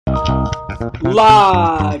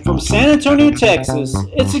Live from San Antonio, Texas,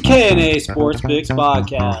 it's a K&A Sports Picks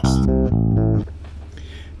podcast.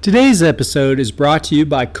 Today's episode is brought to you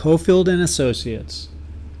by Cofield & Associates.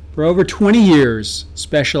 For over 20 years,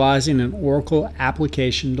 specializing in Oracle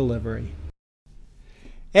application delivery.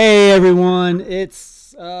 Hey everyone,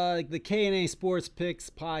 it's the K&A Sports Picks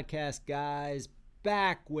podcast, guys,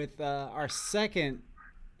 back with our second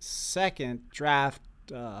draft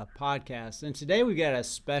podcast, and today we got a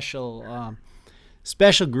special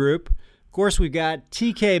group. Of course, we've got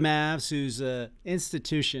TK Mavs, who's an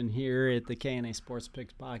institution here at the K&A Sports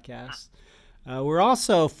Picks podcast. We're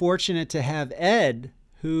also fortunate to have Ed,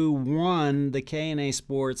 who won the K&A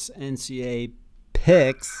Sports NCAA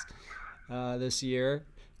picks this year,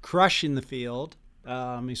 crushing the field.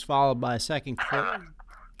 He's followed by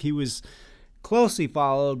he was closely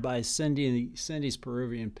followed by Cindy's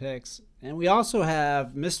Peruvian picks. And we also have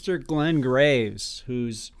Mr. Glenn Graves,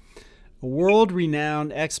 who's a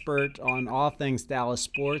world-renowned expert on all things Dallas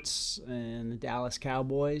sports and the Dallas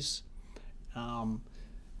Cowboys.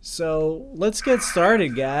 So let's get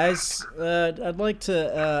started, guys. I'd like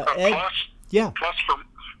to Ed. Plus for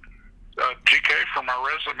GK for my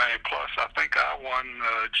resume. Plus, I think I won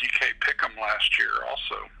GK Pick'em last year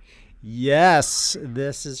also. Yes,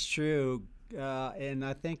 this is true. And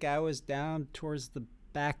I think I was down towards the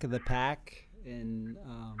back of the pack, and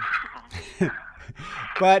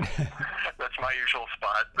but that's my usual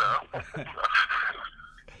spot, though.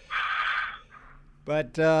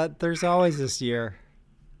 But there's always this year.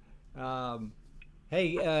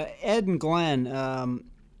 Hey, Ed and Glenn,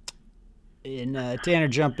 and Tanner,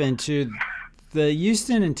 jump into the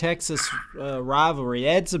Houston and Texas rivalry.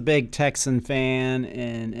 Ed's a big Texan fan,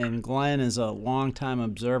 and Glenn is a longtime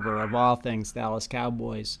observer of all things Dallas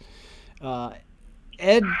Cowboys.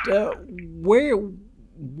 Ed,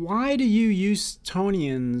 why do you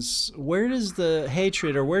Houstonians? Where does the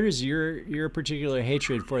hatred, or where does your particular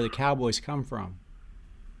hatred for the Cowboys come from?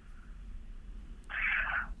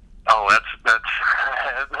 Oh, that's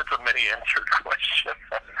a many-answered question.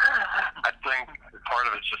 I think part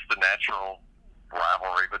of it's just the natural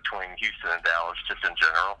rivalry between Houston and Dallas, just in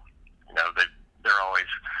general. You know, there always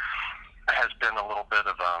has been a little bit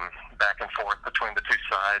of back and forth between the two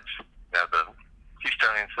sides. You know, the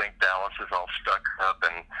Houstonians think Dallas is all stuck up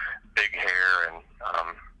and big hair and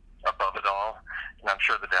above it all, and I'm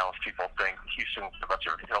sure the Dallas people think Houston's a bunch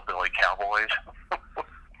of hillbilly cowboys,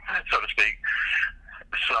 so to speak.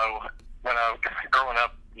 So when I was growing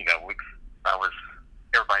up, you know,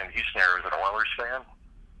 everybody in the Houston area was an Oilers fan,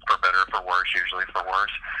 for better or for worse, usually for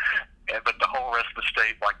worse. But the whole rest of the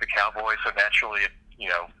state liked the Cowboys, so naturally,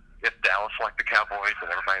 if Dallas liked the Cowboys,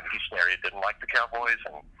 and everybody in the Houston area didn't like the Cowboys,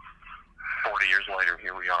 and 40 years later,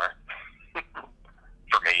 here we are,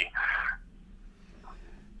 for me.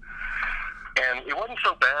 And it wasn't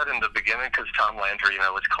so bad in the beginning because Tom Landry,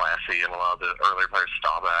 was classy, and a lot of the earlier players,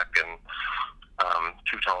 Staubach and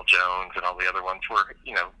Too Tall Jones and all the other ones were,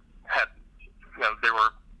 they were,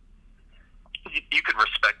 you could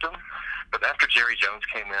respect them. But after Jerry Jones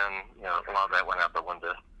came in, a lot of that went out the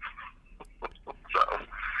window. So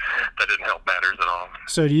that didn't help matters at all.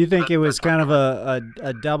 So do you think it was kind of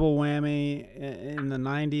a double whammy in the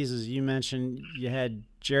 90s? As you mentioned, you had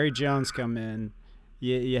Jerry Jones come in.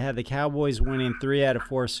 You had the Cowboys winning 3 out of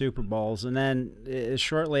 4 Super Bowls, and then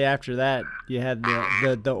shortly after that, you had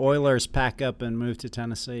the Oilers pack up and move to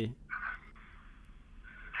Tennessee.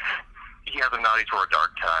 Yeah, the 90s were a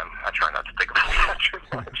dark time. I try not to think about that too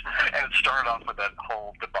much. And it started off with that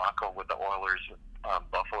whole debacle with the Oilers,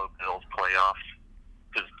 Buffalo Bills playoffs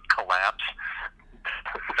just collapse.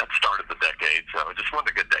 That started the decade, so it just wasn't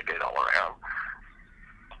a good decade all around.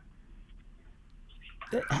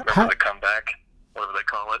 Remember the comeback? Whatever they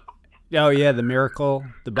call it. Oh yeah, the Miracle,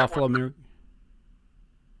 the Buffalo Miracle.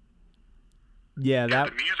 Yeah, that.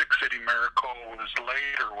 The Music City Miracle was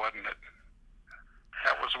later, wasn't it?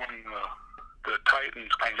 That was when the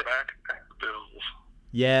Titans came back. The Bills.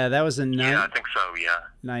 Yeah, that was in. Yeah, I think so. Yeah.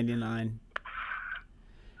 99.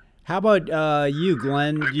 How about you,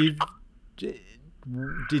 Glenn?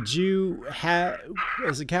 Did you have,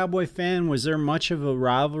 as a Cowboy fan, was there much of a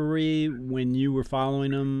rivalry when you were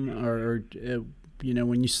following them, or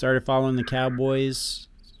when you started following the Cowboys,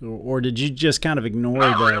 or did you just kind of ignore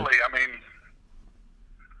Not really. I mean,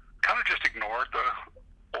 kind of just ignored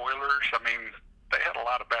the Oilers. I mean, they had a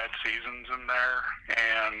lot of bad seasons in there,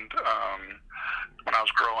 and when I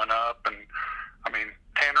was growing up, and I mean,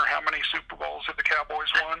 Tanner, how many Super Bowls have the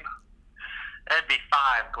Cowboys won? That'd be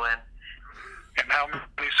 5, Glenn. And how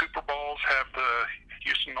many Super Bowls have the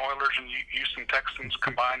Houston Oilers and Houston Texans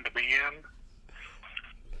combined to be in?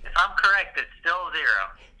 If I'm correct, it's still 0.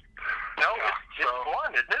 No,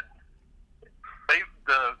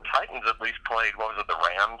 played, what was it, the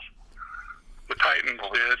Rams? The Titans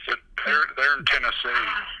did, but they're in Tennessee.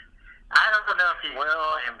 I don't know if you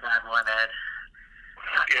him that one, Ed.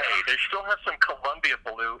 Hey, they still have some Columbia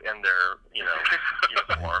blue in their,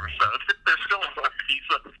 uniform, so there's still a little piece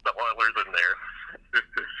of the Oilers in there.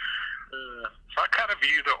 So I kind of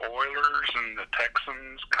view the Oilers and the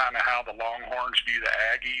Texans kind of how the Longhorns view the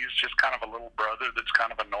Aggies, just kind of a little brother that's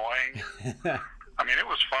kind of annoying. I mean, it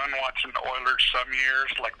was fun watching the Oilers some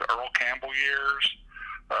years, like the Earl Campbell years,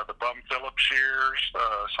 the Bum Phillips years,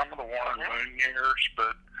 some of the Warren Moon years,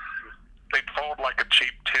 but they'd fold like a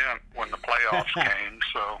cheap tent when the playoffs came,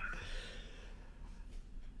 so.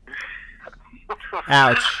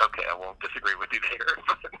 Ouch. Okay, I won't disagree with you there.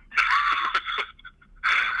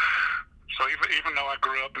 So even though I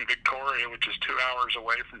grew up in Victoria, which is 2 hours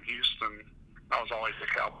away from Houston, I was always a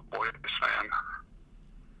Cowboys fan.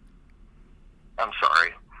 I'm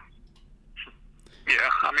sorry. Yeah,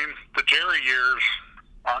 I mean, the Jerry years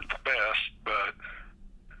aren't the best, but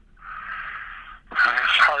it's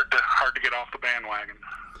hard to get off the bandwagon.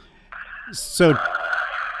 So,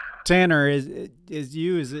 Tanner, is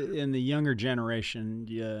you as in the younger generation?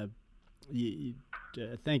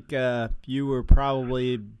 I think you were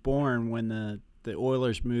probably born when the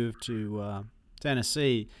Oilers moved to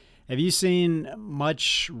Tennessee. Have you seen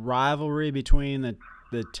much rivalry between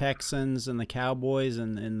the Texans and the Cowboys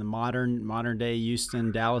and the modern day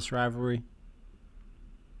Houston Dallas rivalry?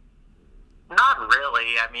 Not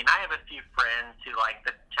really. I mean, I have a few friends who like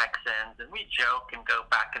the Texans, and we joke and go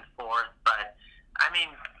back and forth. But I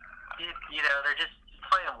mean, they're just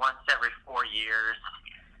playing once every 4 years,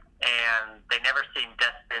 and they never seem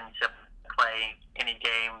destined to play any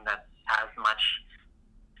game that has much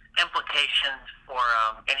implications for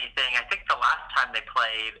anything. I think the last time they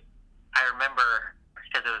played, I remember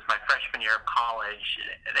because it was my freshman year of college.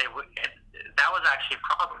 That was actually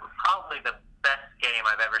probably the best game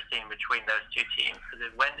I've ever seen between those two teams, because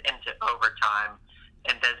it went into overtime,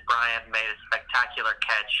 and Des Bryant made a spectacular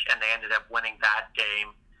catch, and they ended up winning that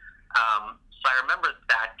game. So I remember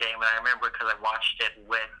that game, and I remember because I watched it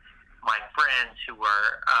with my friends who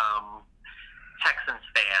were Texans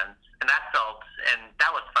fans, and that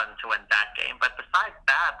was fun to win that game. But besides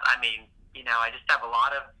that, I mean, I just have a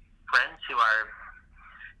lot of friends who are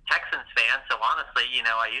Texans fans, so honestly,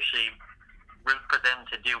 I usually root for them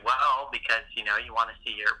to do well because, you want to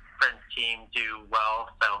see your friend's team do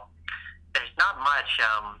well. So there's not much,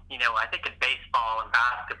 I think in baseball and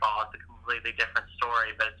basketball it's a completely different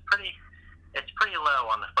story, but it's pretty low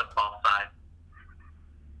on the football side.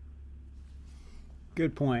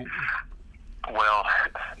 Good point. Well,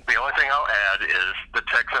 the only thing I'll add is the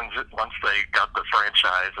Texans, once they got the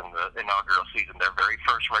franchise in the inaugural season, their very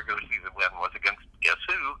first regular season win was against guess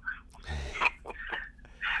who?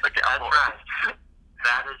 The Cowboys. That's right.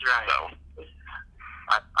 That is right. So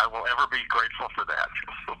I will ever be grateful for that.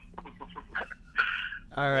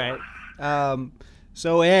 All right.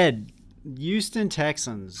 So, Ed, Houston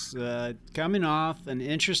Texans, coming off an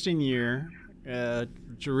interesting year. To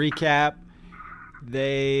recap,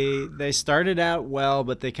 they started out well,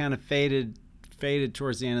 but they kind of faded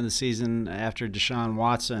towards the end of the season after Deshaun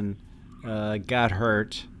Watson got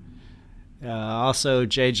hurt. Also,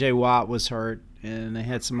 J.J. Watt was hurt, and they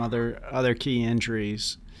had some other key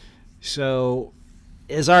injuries. So,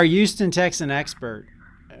 as our Houston Texan expert,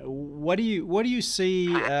 what do you see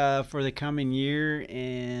for the coming year,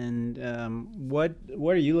 and what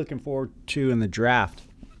are you looking forward to in the draft?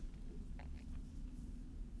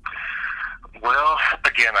 Well,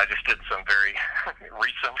 again, I just did some very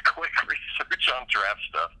recent, quick research on draft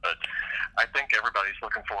stuff, but I think everybody's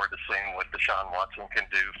looking forward to seeing what Deshaun Watson can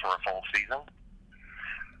do for a full season.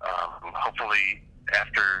 Hopefully,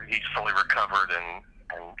 after he's fully recovered and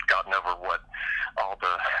gotten over all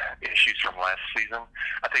the issues from last season,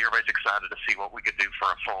 I think everybody's excited to see what we could do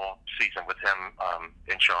for a full season with him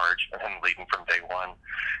in charge and him leading from day one.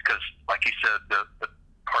 Because, like you said, the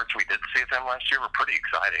parts we did see of him last year were pretty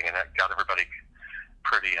exciting, and that got everybody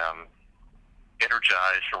pretty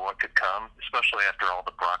energized for what could come, especially after all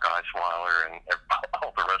the Brock Osweiler and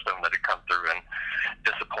all the rest of them that had come through and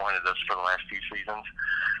disappointed us for the last few seasons.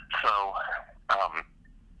 So,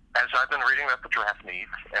 as I've been reading about the draft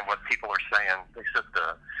needs and what people are saying, they said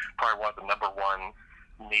probably one of the number one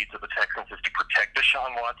needs of the Texans is to protect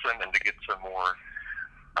Deshaun Watson and to get some more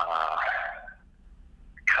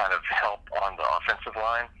kind of help on the offensive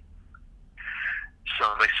line.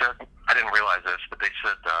 So they said, I didn't realize this, but they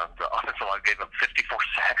said the offensive line gave them 54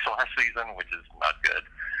 sacks last season, which is not good.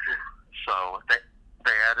 So they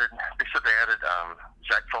added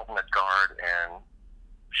Zach Fulton at guard and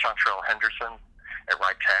Chantrell Henderson at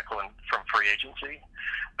right tackle and from free agency,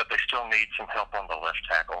 but they still need some help on the left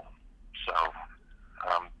tackle. So,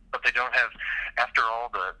 but they don't have, after all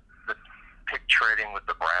the pick trading with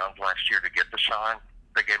the Browns last year to get Deshaun,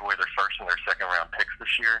 they gave away their first and their second round picks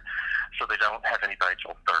this year, so they don't have anybody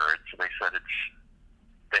till third. So they said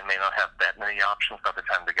they may not have that many options by the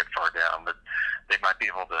time they get far down, but they might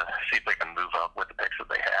be able to see if they can move up with the picks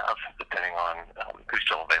that they have, depending on who's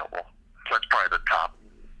still available. So that's probably the top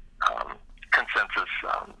consensus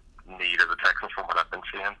need of the Texans from what I've been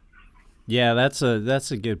seeing. Yeah,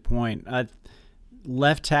 that's a good point.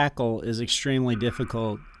 Left tackle is extremely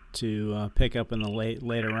difficult to pick up in the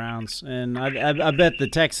later rounds, and I bet the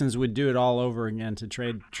Texans would do it all over again to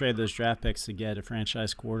trade those draft picks to get a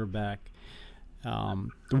franchise quarterback.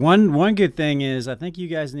 One good thing is I think you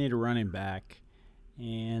guys need a running back,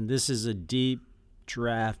 and this is a deep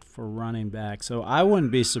draft for running back. So I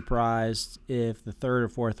wouldn't be surprised if the third or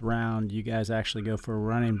fourth round you guys actually go for a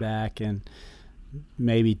running back and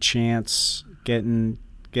maybe chance getting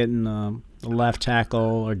the left tackle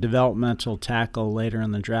or developmental tackle later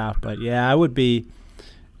in the draft. But yeah, I would be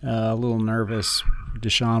a little nervous for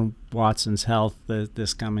Deshaun Watson's health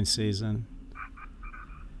this coming season.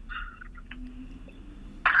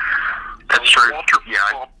 That's true. Walter,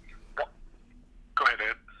 Yeah. go ahead,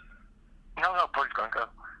 Ed. No, please go.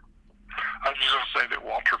 I was just going to say that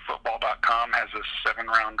WalterFootball.com has a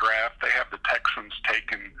 7-round draft. They have the Texans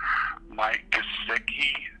taking Mike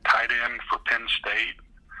Gesicki, tight end for Penn State,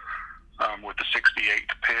 with the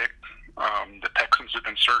 68th pick. The Texans have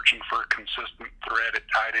been searching for a consistent threat at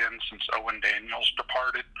tight end since Owen Daniels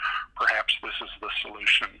departed. Perhaps this is the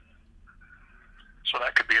solution. So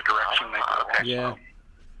that could be a direction they could look at. Yeah.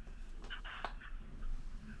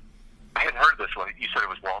 I hadn't heard this one. You said it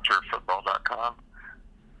was WalterFootball.com?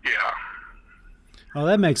 Yeah. Oh,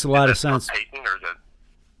 that makes a lot of Is that sense. for Peyton, or is it?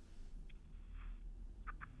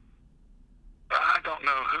 I don't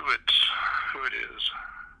know who it is.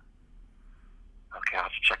 Okay, I'll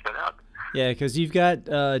have to check that out. Yeah, because you've got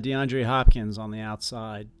DeAndre Hopkins on the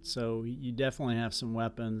outside, so you definitely have some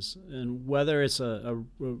weapons. And whether it's a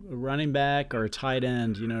running back or a tight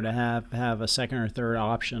end, to have a second or third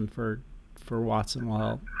option for Watson will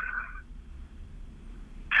help.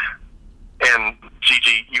 And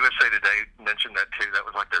Gigi, USA Today mentioned that too. That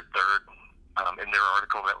was like their third, in their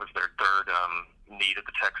article, that was their third need of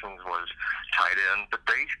the Texans was tight end. But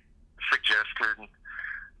they suggested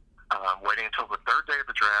waiting until the third day of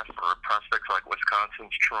the draft for prospects like Wisconsin's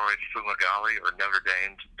Troy Fumagalli or Notre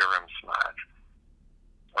Dame's Durham Smythe.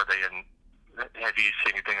 Have you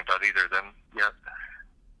seen anything about either of them yet?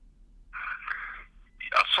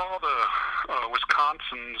 I saw the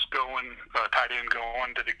Wisconsin's tight end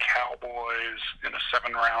going to the Cowboys in a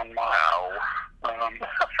 7-round mock. But I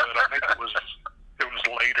think it was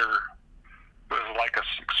later. It was like a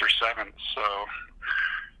 6 or 7. So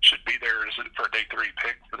should be there for a day 3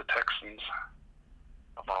 pick for the Texans.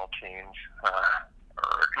 Of all teams.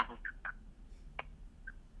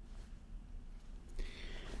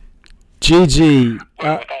 GG. With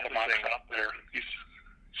all the mocks out there, you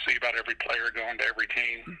see about every player going to every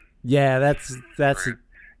team. Yeah, that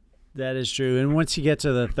is true. And once you get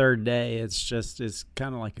to the third day, it's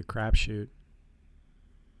kind of like a crapshoot.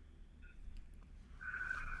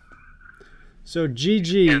 So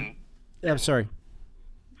GG. I'm sorry.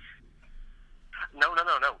 No,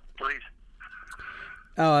 please.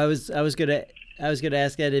 Oh, I was gonna ask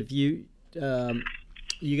Ed if you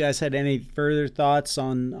guys had any further thoughts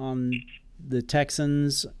on the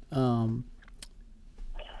Texans,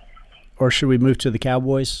 or should we move to the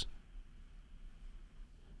Cowboys?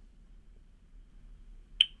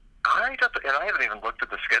 I haven't even looked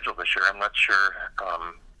at the schedule this year. I'm not sure.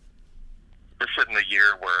 This isn't a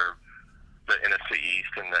year where the NFC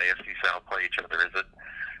East and the AFC South play each other, is it?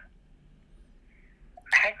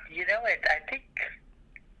 I think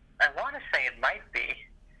I want to say it might be.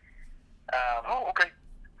 Okay.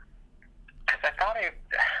 Because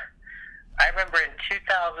I remember in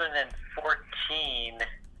 2014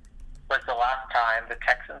 was the last time the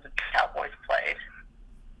Texans and Cowboys played.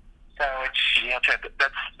 So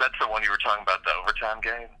that's the one you were talking about, the overtime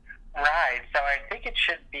game. Right. So I think it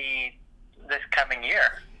should be this coming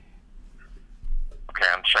year. Okay,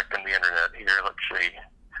 I'm checking the internet here. Let's see.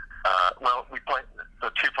 Well, we play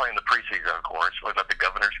the 2 play in the preseason, of course. Was that the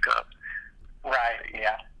Governor's Cup? Right.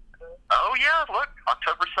 Yeah. Oh yeah, look,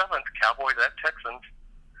 October 7th, Cowboys at Texans.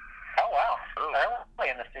 Oh wow, early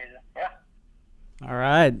in the season. Yeah. All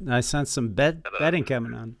right, I sense some betting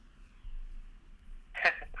coming on.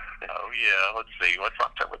 Oh yeah, let's see. What's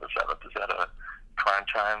October the 7th? Is that a prime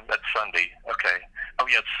time? That's Sunday. Okay. Oh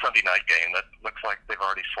yeah, it's a Sunday night game. That looks like they've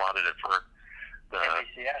already slotted it for the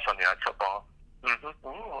NBCS. Sunday Night Football. Mm-hmm.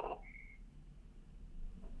 Ooh.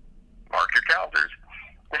 Mark your calendars.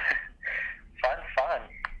 Fun.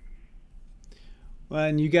 Well,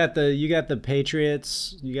 and you got the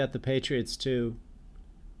Patriots. You got the Patriots too.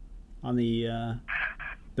 On the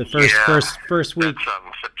first week.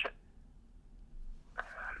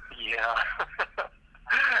 Yeah.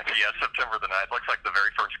 Yeah, September the 9th. Looks like the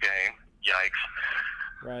very first game. Yikes.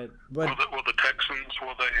 Right. But will the Texans,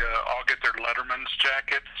 will they all get their Letterman's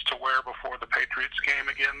jackets to wear before the Patriots game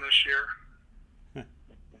again this year?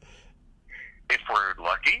 If we're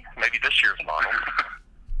lucky, maybe this year's model.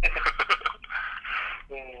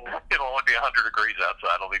 It'll only be 100 degrees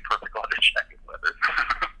outside. It'll be perfect leather jacket weather.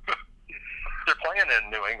 They're playing in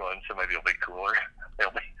New England, so maybe it'll be cooler.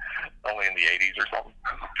 It'll be only in the 80s or something.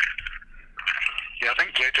 Yeah, I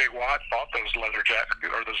think J.J. Watt bought those leather jackets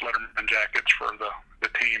or those Letterman jackets for the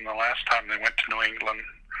team the last time they went to New England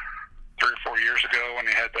 3 or 4 years ago when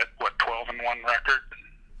he had that 12-1 record.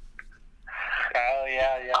 Oh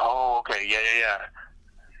yeah. Oh, okay, yeah.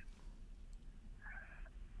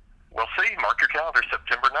 We'll see. Mark your calendar,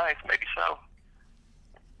 September 9th, maybe so.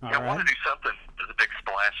 all I want right. to do something as a big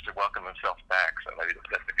splash to welcome himself back, so maybe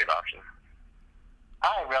that's a good option.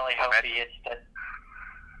 I really hope he gets to.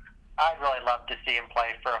 I'd really love to see him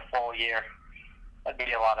play for a full year. That'd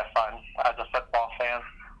be a lot of fun as a football fan.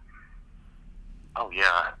 Oh,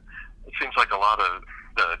 yeah. It seems like a lot of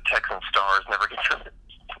the Texan stars never get to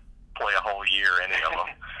play a whole year, any of them.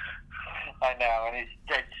 I know, and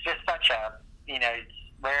it's just such a, it's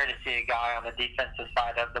rare to see a guy on the defensive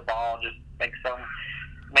side of the ball just make so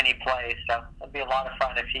many plays. So it'd be a lot of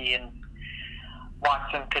fun if he and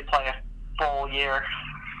Watson could play a full year.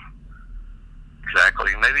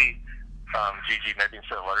 Exactly. Maybe, Gigi, maybe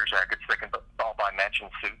instead of leather jackets, they can all buy matching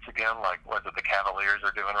suits again, like what the Cavaliers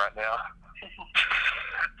are doing right now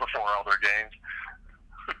before all their games.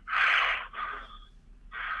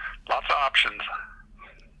 Lots of options.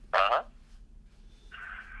 Uh-huh.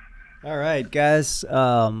 All right, guys.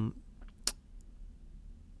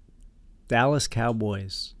 Dallas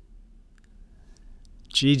Cowboys.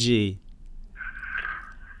 GG.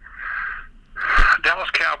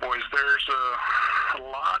 Dallas Cowboys, there's a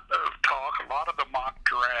lot of talk. A lot of the mock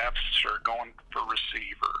drafts are going for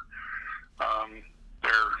receiver.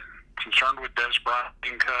 They're concerned with Des Bryant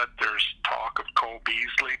being cut. There's talk of Cole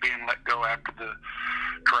Beasley being let go after the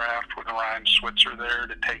draft with Ryan Switzer there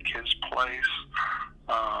to take his place.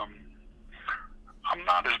 I'm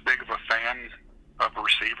not as big of a fan of a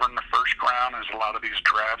receiver in the first round as a lot of these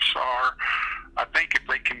drafts are. I think if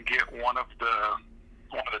they can get one of the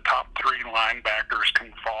top 3 linebackers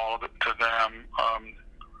can fall to them.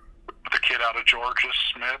 The kid out of Georgia,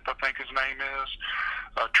 Smith, I think his name is,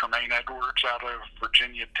 Tremaine Edwards out of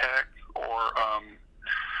Virginia Tech, or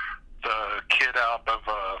the kid out of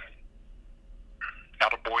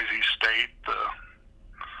Boise State, the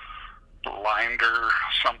Linder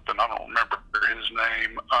something, I don't remember his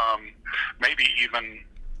name. Maybe even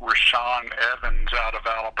Rashaan Evans out of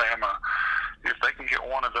Alabama. If they can get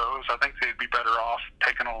one of those, I think they'd be better off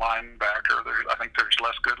taking a linebacker. I think there's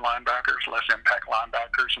less good linebackers, less impact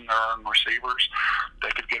linebackers than there are in receivers. They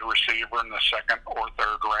could get a receiver in the 2nd or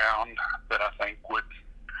 3rd round that I think would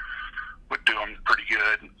do them pretty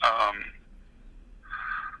good.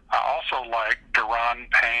 I also like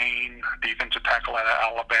Deron Payne, defensive tackle out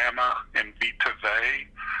of Alabama, and Vita Vea,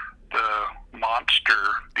 the monster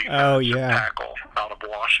defensive tackle out of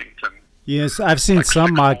Washington. Yes, I've seen Like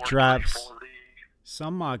some 6'4", mock drafts. 340.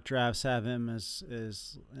 Some mock drafts have him as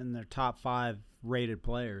in their top 5 rated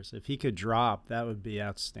players. If he could drop, that would be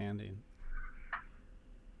outstanding.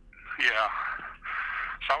 Yeah.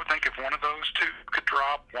 So I would think if one of those 2 could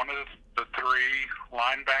drop, one of the 3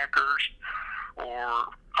 linebackers, or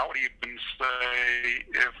I would even say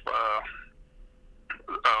if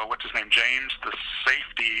what's his name, James, the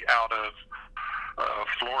safety out of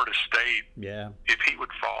Florida State, if he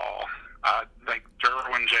would fall, I think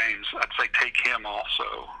Derwin James, I'd say take him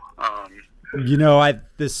also.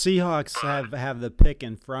 The Seahawks have the pick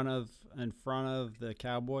in front of the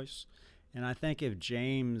Cowboys, and I think if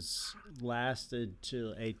James lasted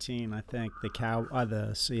to 18, I think the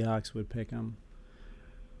Seahawks would pick him.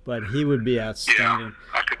 But he would be outstanding.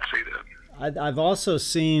 Yeah, I could see that. I've also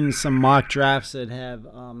seen some mock drafts that have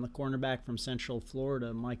the cornerback from Central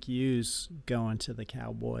Florida, Mike Hughes, going to the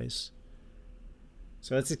Cowboys.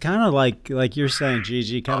 So it's kind of like you're saying,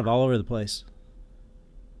 Gigi, kind of all over the place.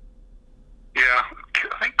 Yeah,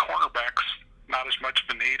 I think cornerback's not as much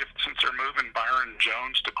of a need since they're moving Byron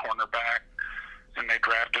Jones to cornerback, and they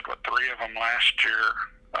drafted 3 of them last year.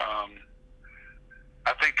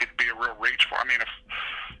 I think it'd be a real reach for. I mean, if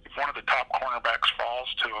one of the top cornerbacks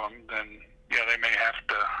them, then yeah, they may have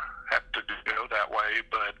to go that way.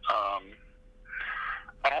 But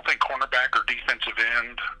I don't think cornerback or defensive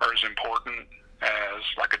end are as important as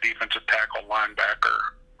like a defensive tackle, linebacker,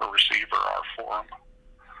 or receiver are for them.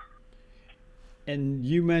 And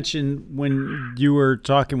you mentioned when you were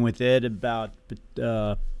talking with Ed about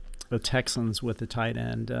the Texans with the tight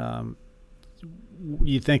end,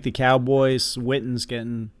 you think the Cowboys, Witten's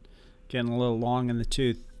getting a little long in the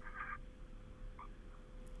tooth?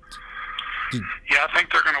 Yeah, I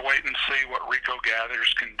think they're going to wait and see what Rico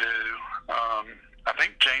Gathers can do. I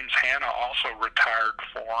think James Hanna also retired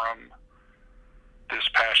for him this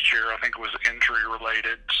past year. I think it was injury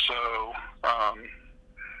related. So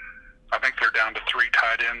I think they're down to 3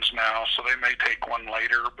 tight ends now, so they may take one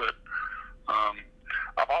later. But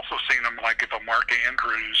I've also seen them, like if a Mark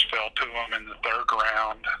Andrews fell to them in the 3rd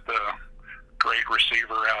round, the great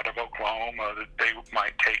receiver out of Oklahoma, that they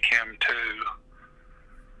might take him too.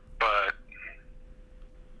 But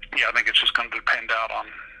yeah, I think it's just going to depend out on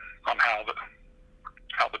how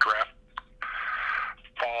the draft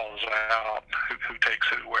falls out, who takes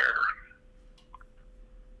who where.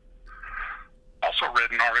 Also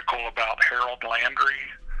read an article about Harold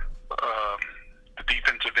Landry, the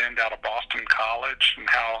defensive end out of Boston College, and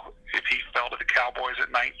how if he fell to the Cowboys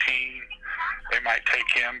at 19, they might take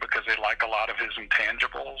him because they like a lot of his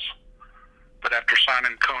intangibles. But after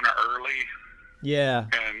signing Kona early, yeah,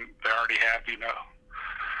 and they already have,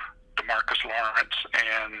 DeMarcus Lawrence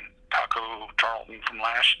and Taco Charlton from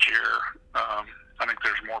last year, I think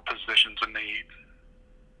there's more positions in need.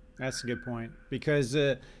 That's a good point, because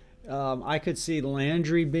I could see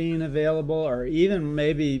Landry being available, or even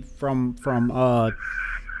maybe from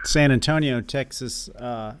San Antonio, Texas,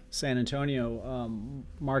 Marcus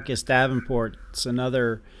Davenport's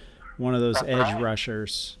another one of those edge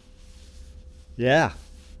rushers. Yeah.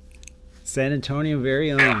 San Antonio,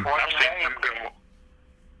 very own. Yeah,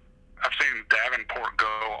 I've seen Davenport go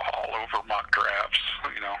all over mock drafts,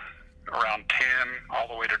 around 10 all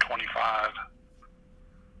the way to 25.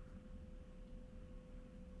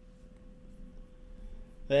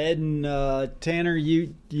 Ed and Tanner,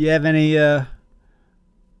 you have any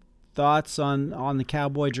thoughts on the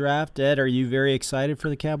Cowboy draft? Ed, are you very excited for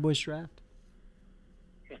the Cowboys draft?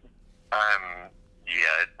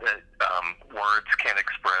 Words can't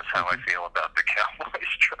express how I feel about the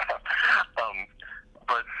Cowboys draft.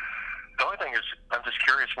 But the only thing is, I'm just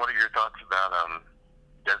curious, what are your thoughts about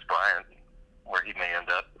Des Bryant, where he may end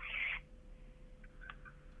up?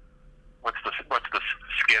 What's the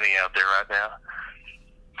skinny out there right now?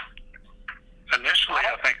 Initially,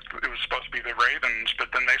 I think it was supposed to be the Ravens,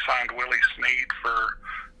 but then they signed Willie Snead for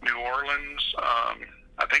New Orleans.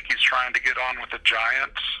 I think he's trying to get on with the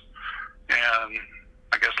Giants, and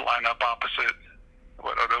I guess line up opposite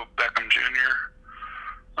Odell Beckham Jr.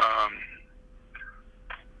 I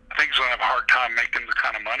think he's going to have a hard time making the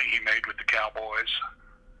kind of money he made with the Cowboys.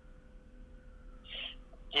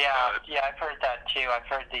 Yeah, I've heard that too. I've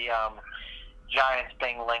heard the Giants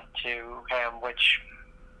being linked to him, which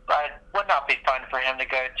would not be fun for him to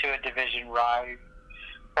go to a division rival,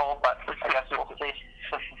 but I guess we'll see.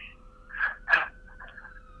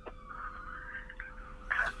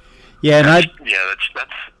 Yeah, and that's.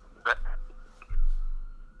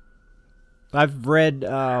 I've read.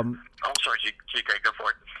 I'm sorry, GK, go for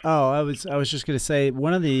it. Oh, I was just going to say,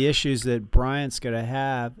 one of the issues that Bryant's going to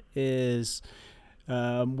have is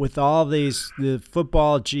with all the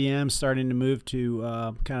football GMs starting to move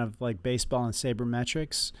to kind of like baseball and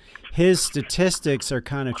sabermetrics, his statistics are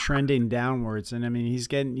kind of trending downwards. And I mean, he's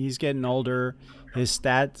getting older. His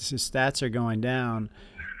stats are going down.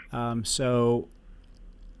 So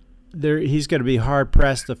he's going to be hard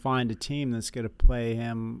pressed to find a team that's going to play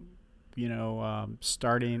him,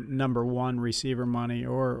 starting number 1 receiver money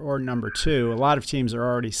or number 2. A lot of teams are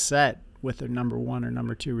already set with their number 1 or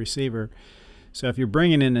number 2 receiver. So if you're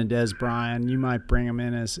bringing in a Des Bryant, you might bring him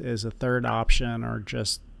in as a third option, or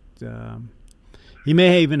just he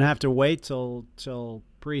may even have to wait till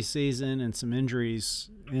preseason and some injuries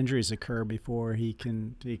occur before he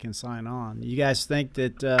can sign on. You guys think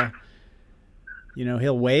that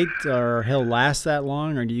he'll wait, or he'll last that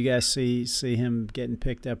long, or do you guys see him getting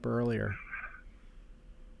picked up earlier?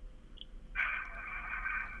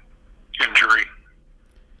 Injury.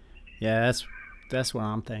 Yeah, that's what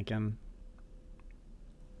I'm thinking.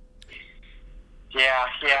 Yeah,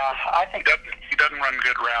 I think he doesn't run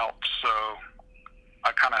good routes, so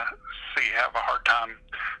I kind of have a hard time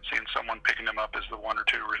seeing someone picking him up as the 1 or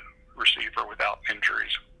 2 receiver without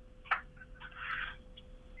injuries.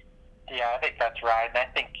 Yeah, I think that's right. And I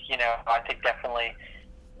think, definitely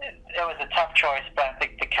it was a tough choice, but I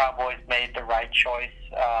think the Cowboys made the right choice,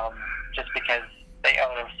 just because they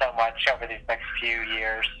owed him so much over these next few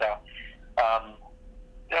years. So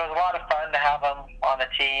it was a lot of fun to have him on the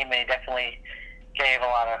team, and he definitely gave a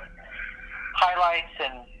lot of highlights,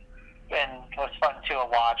 and it was fun to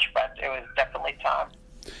watch, but it was definitely time.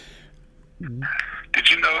 Did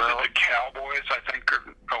you know that the Cowboys, I think,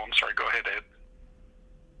 I'm sorry, go ahead, Ed.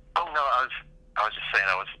 Oh, no, I was just saying,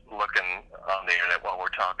 I was looking on the internet while we're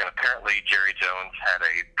talking. Apparently, Jerry Jones had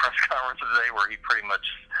a press conference today where he pretty much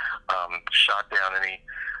shot down any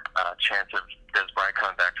chance of Dez Bryant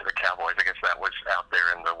coming back to the Cowboys. I guess that was out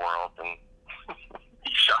there in the world, and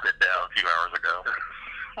he shot it down a few hours ago.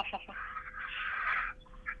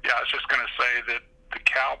 Yeah, I was just going to say that the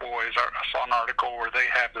Cowboys, I saw an article where they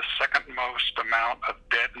have the second most amount of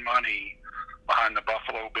dead money behind the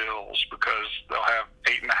Buffalo Bills, because they'll have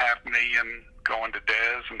 $8.5 million going to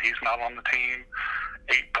Dez, and he's not on the team.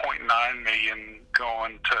 $8.9 million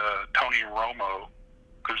going to Tony Romo,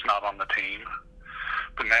 who's not on the team.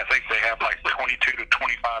 But I think they have like 22 to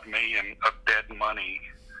 25 million of dead money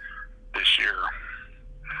this year.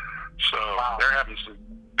 So they're having some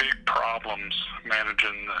big problems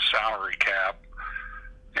managing the salary cap,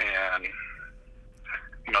 and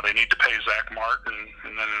they need to pay Zach Martin,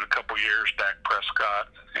 and then in a couple years, Dak Prescott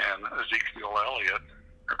and Ezekiel Elliott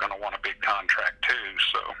are going to want a big contract too.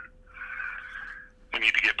 So they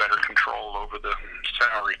need to get better control over the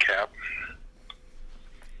salary cap.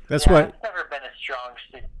 That's It's what. never been a strong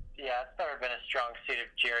suit. Yeah, it's never been a strong suit of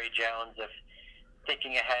Jerry Jones, of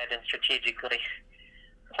thinking ahead and strategically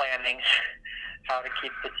planning how to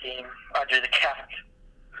keep the team under the cap.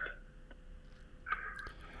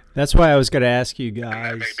 That's why I was going to ask you And that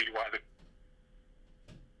guys. may be why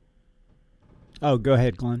Oh, go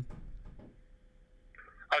ahead, Glenn.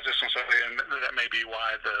 I was just going to say, and that may be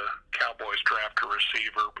why the Cowboys draft a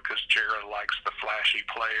receiver, because Jared likes the flashy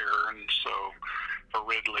player, and so for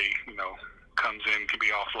Ridley, comes in, can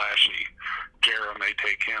be all flashy. Jared may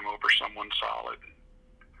take him over someone solid.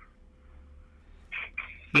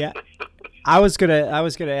 Yeah, I was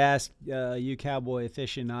gonna ask you Cowboy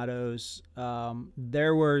aficionados.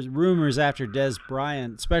 There were rumors after Dez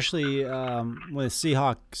Bryant, especially with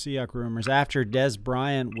Seahawk rumors after Dez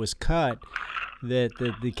Bryant was cut, that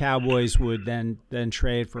the Cowboys would then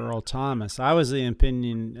trade for Earl Thomas. I was the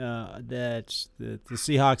opinion that the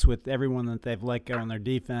Seahawks, with everyone that they've let go on their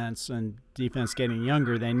defense and defense getting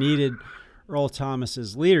younger, they needed Earl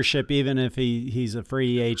Thomas's leadership, even if he's a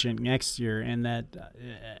free agent next year, and that,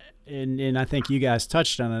 and I think you guys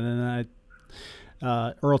touched on it,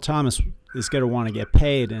 and Earl Thomas is going to want to get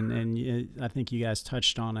paid, and I think you guys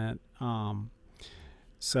touched on it.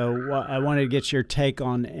 So I wanted to get your take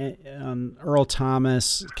on Earl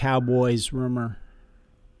Thomas Cowboys rumor.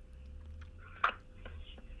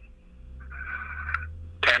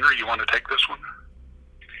 Tanner, you want to take this one?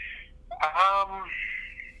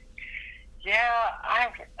 Yeah,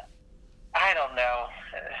 I don't know.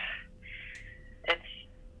 It's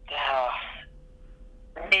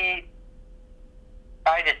me.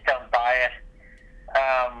 I just don't buy it.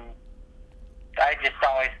 I just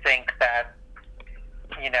always think that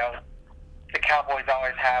the Cowboys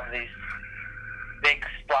always have these big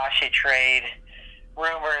splashy trade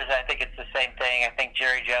rumors. I think it's the same thing. I think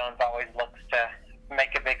Jerry Jones always looks to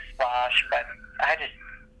make a big splash, but I just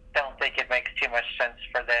don't think it makes too much sense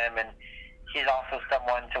for them. And he's also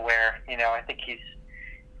someone to where, I think he's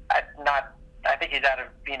out of,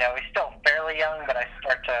 he's still fairly young, but I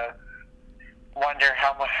start to wonder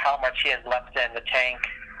how much he has left in the tank.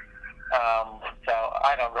 So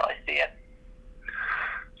I don't really see it.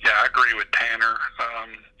 Yeah, I agree with Tanner.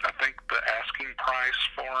 I think the asking price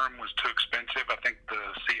for him was too expensive. I think the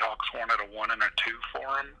Seahawks wanted a 1 and a 2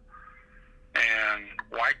 for him. And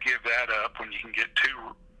why give that up when you can get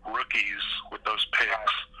 2 rookies with those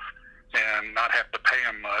picks and not have to pay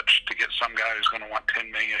him much to get some guy who's going to want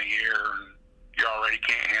 $10 million a year, and you already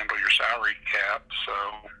can't handle your salary cap,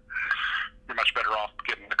 so you're much better off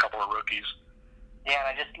getting a couple of rookies. Yeah,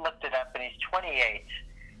 and I just looked it up, and he's 28,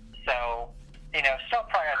 so still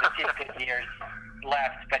probably has a few good years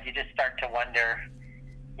left, but you just start to wonder,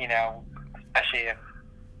 especially if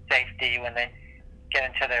safety when they get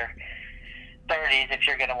into their 30s, if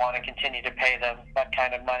you're going to want to continue to pay them that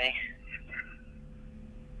kind of money.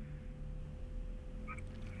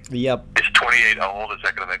 Yep. Is 28 old? Is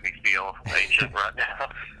that going to make me feel ancient right now?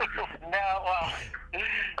 No, well,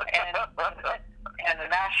 and the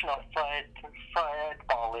National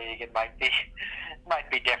Football League, it might be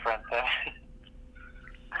different.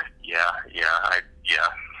 Yeah.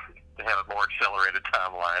 They have a more accelerated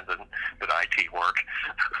timeline than IT work.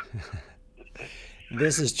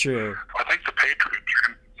 This is true. I think the Patriots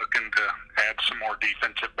are looking to add some more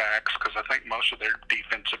defensive backs because I think most of their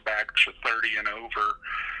defensive backs are 30 and over,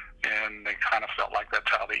 and they kind of felt like that's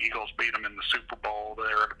how the Eagles beat them in the Super Bowl.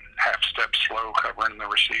 They're half step slow covering the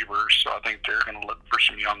receivers, so I think they're going to look for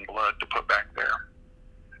some young blood to put back there.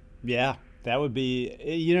 Yeah, that would be.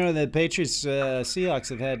 The Patriots Seahawks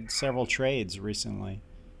have had several trades recently,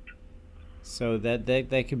 so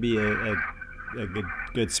that could be a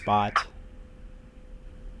good spot.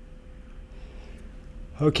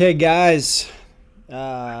 Okay, guys,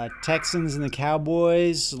 Texans and the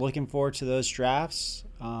Cowboys. Looking forward to those drafts.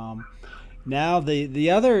 Now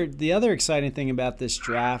the other exciting thing about this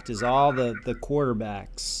draft is all the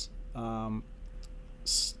quarterbacks.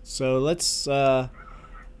 So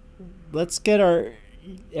let's get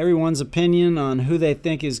everyone's opinion on who they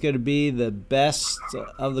think is going to be the best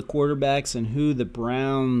of the quarterbacks and who the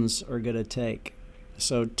Browns are going to take.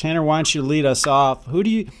 So Tanner, why don't you lead us off?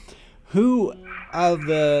 Who of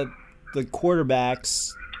the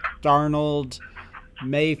quarterbacks, Darnold,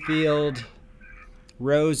 Mayfield,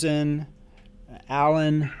 Rosen,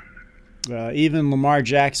 Allen, even Lamar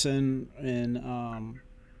Jackson and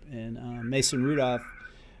Mason Rudolph,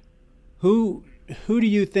 who do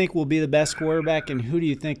you think will be the best quarterback, and who do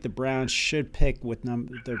you think the Browns should pick with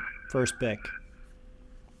their first pick?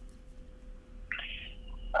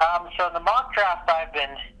 So in the mock draft I've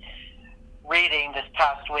been reading this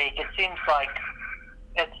past week, it seems like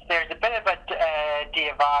there's a bit of a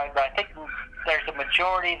divide, but I think there's a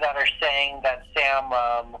majority that are saying that Sam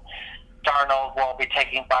Darnold will be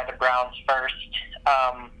taken by the Browns first.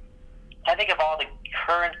 I think of all the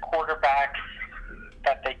current quarterbacks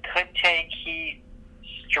that they could take, he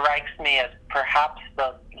strikes me as perhaps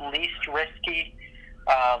the least risky.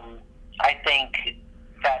 I think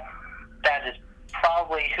that is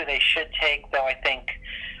probably who they should take, though I think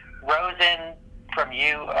Rosen from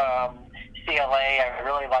UCLA, I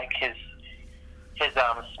really like his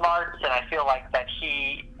smarts, and I feel like that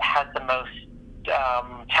he has the most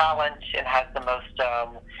talent and has the most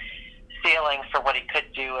ceiling for what he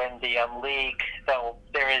could do in the league, though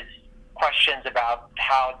there is questions about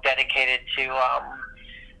how dedicated to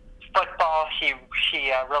football he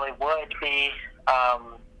really would be.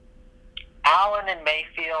 Allen and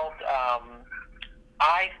Mayfield,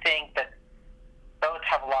 I think that both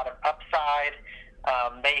have a lot of upside.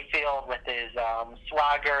 Mayfield with his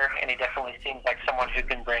swagger, and he definitely seems like someone who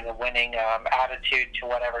can bring a winning attitude to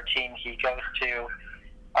whatever team he goes to.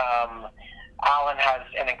 Allen has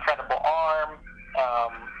an incredible arm,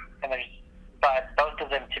 but both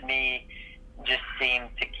of them to me just seem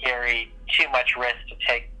to carry too much risk to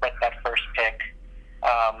take with that first pick.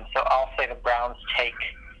 So I'll say the Browns take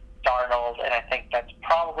Darnold, and I think that's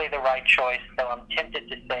probably the right choice, though I'm tempted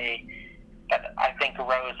to say that I think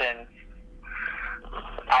Rosen,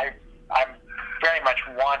 I very much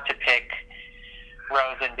want to pick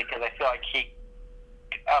Rosen because I feel like he,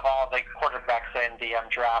 of all the quarterbacks in the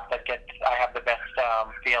draft, I have the best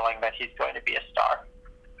feeling that he's going to be a star.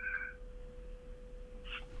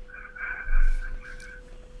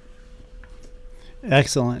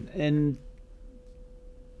 Excellent. And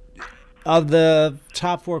of the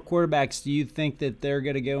top four quarterbacks, do you think that they're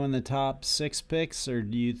going to go in the top 6 picks, or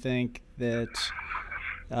do you think that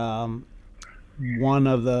one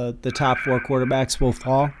of the top 4 quarterbacks will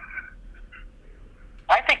fall?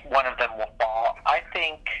 I think one of them will fall. I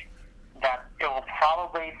think that it will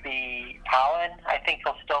probably be Allen. I think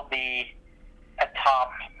he'll still be a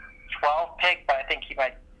top 12 pick, but I think he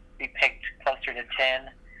might be picked closer to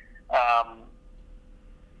 10.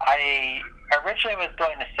 I originally was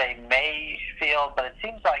going to say Mayfield, but it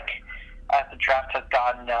seems like as the draft has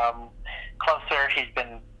gotten closer, he's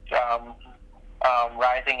been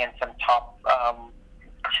rising in some top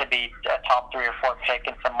to be a top 3 or 4 pick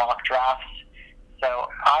in some mock drafts. So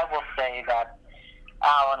I will say that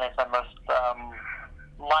Allen is the most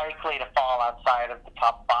likely to fall outside of the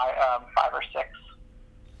top 5 or 6.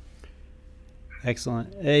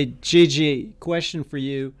 Excellent. Hey, Gigi, question for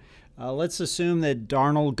you. Let's assume that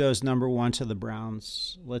Darnold goes number 1 to the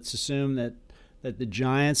Browns. Let's assume that the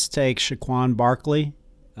Giants take Saquon Barkley,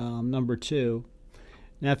 number 2.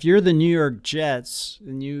 Now, if you're the New York Jets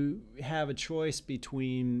and you have a choice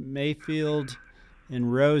between Mayfield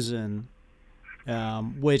and Rosen,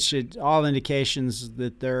 which all indications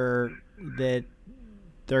that they're going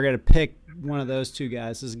to pick one of those two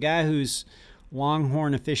guys. As a guy who's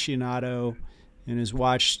Longhorn aficionado and has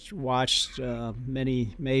watched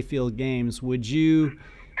many Mayfield games, would you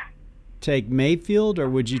take Mayfield or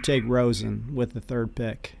would you take Rosen with the 3rd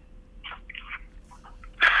pick?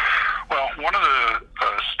 Well, one of the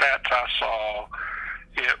stats I saw,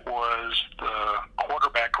 it was the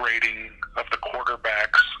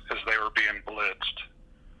were being blitzed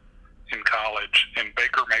in college, and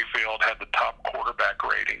Baker Mayfield had the top quarterback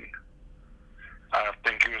rating. I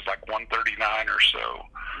think he was like 139 or so.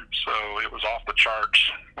 So it was off the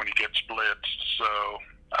charts when he gets blitzed. So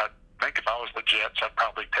I think if I was the Jets, I'd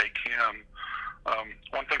probably take him.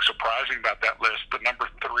 One thing surprising about that list, the number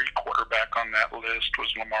 3 quarterback on that list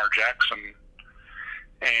was Lamar Jackson.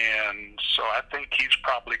 And so I think he's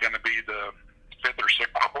probably going to be the 5th or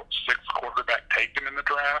 6th quarterback taken in the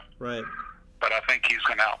draft. Right. But I think he's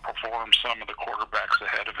going to outperform some of the quarterbacks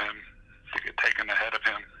ahead of him to get taken ahead of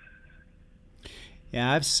him.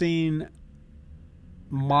 Yeah, I've seen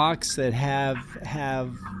mocks that have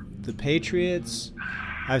the Patriots.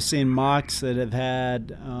 I've seen mocks that have had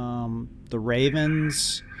the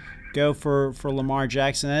Ravens go for Lamar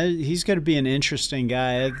Jackson. He's going to be an interesting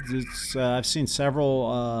guy. I've seen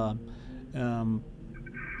several NFL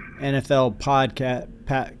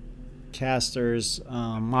podcasters,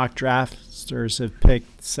 mock drafters have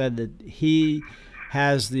said that he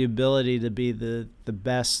has the ability to be the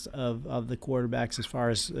best of the quarterbacks as far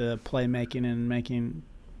as playmaking and making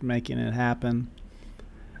it happen.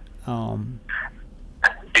 Do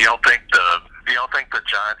y'all think the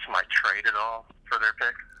Giants might trade at all for their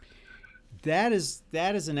pick? That is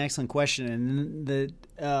an excellent question, and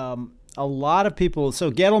a lot of people. So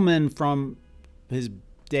Gettleman, from his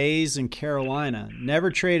days in Carolina, never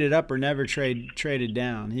traded up or never traded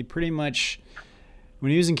down. He pretty much, when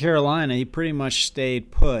he was in Carolina, he pretty much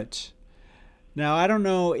stayed put. Now I don't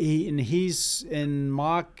know. He's in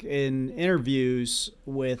interviews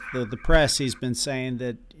with the press. He's been saying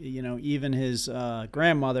that even his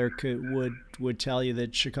grandmother would tell you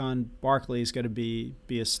that Saquon Barkley is going to be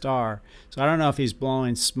a star. So I don't know if he's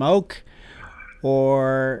blowing smoke,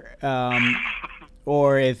 or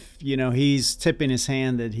if he's tipping his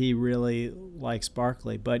hand that he really likes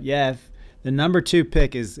Barkley. But yeah, the number 2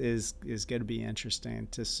 pick is going to be interesting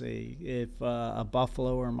to see if a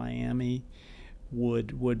Buffalo or Miami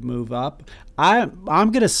would move up. I'm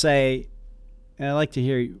going to say, and I'd like to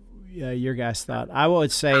hear your guys' thought. I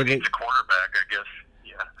would say that he's a quarterback, I guess.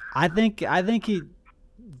 Yeah. I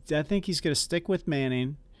think he's going to stick with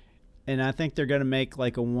Manning, and I think they're going to make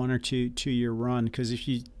like a 1 or 2 year run, because if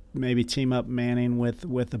you maybe team up Manning with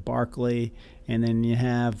the Barkley, and then you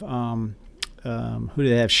have who do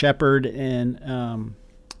they have, Shepard and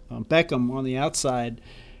Beckham on the outside.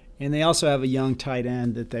 And they also have a young tight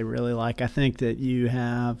end that they really like. I think that you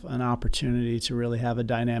have an opportunity to really have a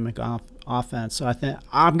dynamic offense. So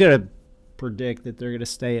I'm going to predict that they're going to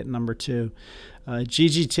stay at number 2.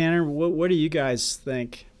 Gigi, Tanner, what do you guys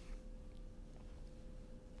think?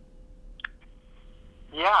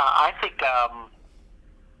 Yeah, I think that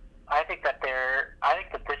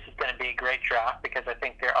this is going to be a great draft, because I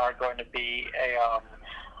think there are going to be a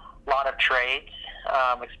lot of trades,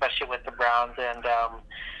 especially with the Browns and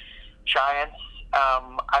Giants.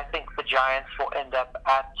 I think the Giants will end up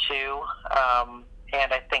at 2,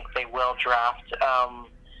 and I think they will draft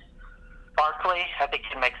Barkley. I think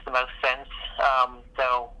it makes the most sense.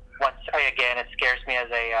 Though it scares me as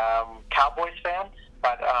a Cowboys fan,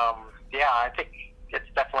 but yeah, I think it's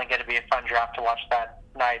definitely going to be a fun draft to watch that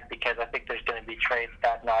night, because I think there's going to be trades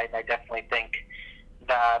that night, and I definitely think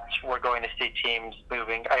that we're going to see teams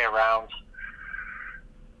moving around.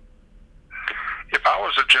 If I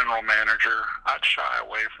was a general manager, I'd shy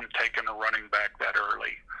away from taking a running back that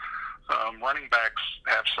early. Running backs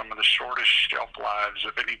have some of the shortest shelf lives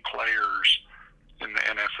of any players in the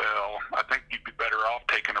NFL. I think you'd be better off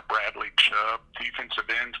taking a Bradley Chubb. Defensive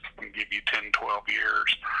ends can give you 10, 12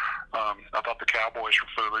 years. I thought the Cowboys were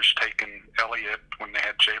foolish taking Elliott when they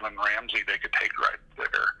had Jalen Ramsey. They could take right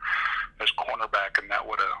there as cornerback, and that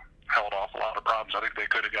would have held off a lot of problems. I think they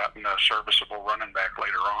could have gotten a serviceable running back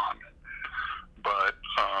later on. But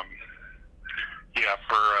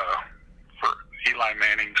for Eli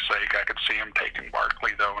Manning's sake, I could see him taking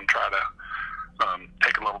Barkley though, and try to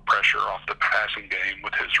take a little pressure off the passing game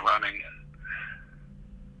with his running.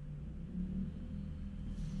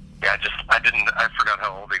 Yeah, I forgot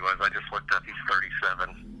how old he was. I just looked up. He's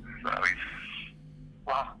 37. So he's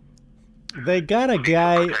wow. They got a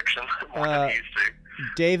guy, more than he used to.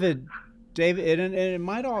 David, and it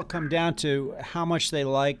might all come down to how much they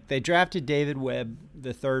like. They drafted David Webb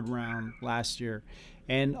the 3rd round last year,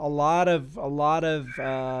 and a lot of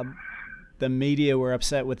the media were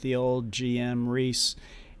upset with the old GM Reese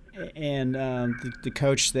and the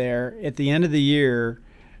coach there. At the end of the year,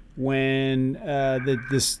 when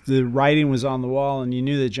the writing was on the wall and you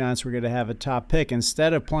knew the Giants were going to have a top pick,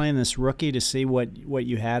 instead of playing this rookie to see what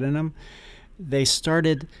you had in him, they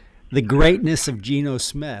started the greatness of Geno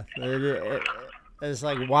Smith. It's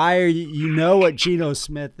like, why are you know what Geno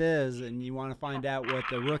Smith is, and you want to find out what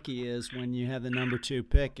the rookie is when you have the number 2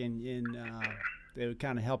 pick, and it would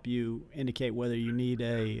kind of help you indicate whether you need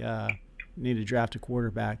to draft a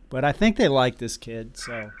quarterback. But I think they like this kid,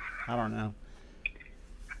 so I don't know.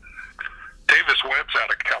 Davis Webb's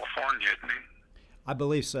out of California, isn't he? I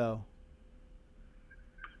believe so.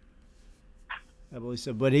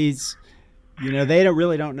 But he's, they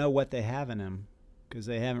don't know what they have in him because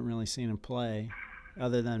they haven't really seen him play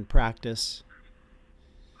other than practice.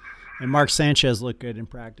 And Mark Sanchez looked good in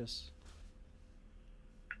practice.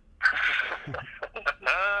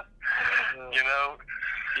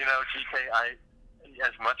 GK,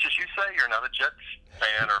 as much as you say you're not a Jets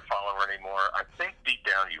fan or follower anymore, I think deep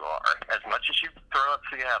down you are. As much as you throw out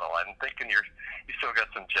Seattle, I'm thinking you still got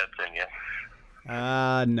some Jets in you.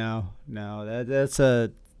 No. That's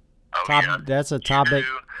a That's a topic.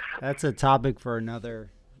 That's a topic for another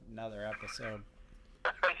episode.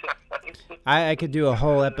 I could do a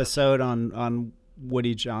whole episode on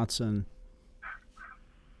Woody Johnson,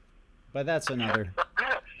 but that's another.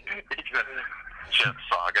 Jet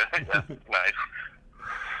saga. Yeah, nice.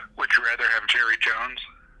 Would you rather have Jerry Jones?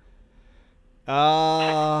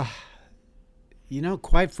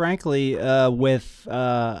 Quite frankly,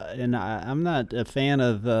 and I'm not a fan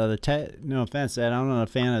of no offense, Ed, I'm not a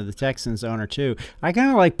fan of the Texans owner too. I kind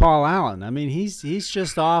of like Paul Allen. I mean, he's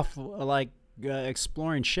just off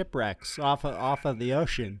exploring shipwrecks off of the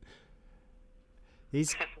ocean. He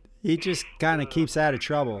just kind of keeps out of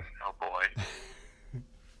trouble. Oh boy.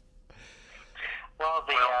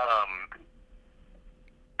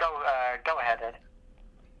 Go ahead, Ed.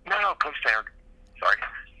 No, please, Sarah. Sorry.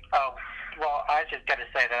 Oh, well, I was just going to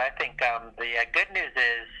say that I think the good news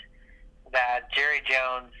is that Jerry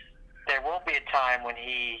Jones, there will be a time when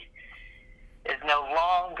he is no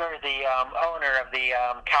longer the owner of the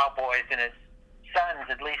Cowboys, and his sons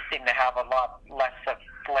at least seem to have a lot less of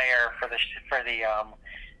flair for the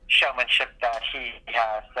showmanship that he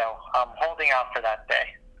has. So I'm holding out for that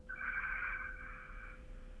day.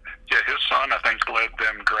 Yeah, his son, I think, led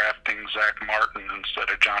them drafting Zach Martin instead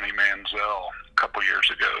of Johnny Manziel a couple years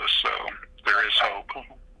ago. So there is hope.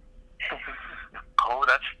 Oh,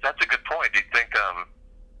 that's a good point. Do you think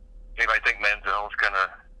anybody think Manziel's going to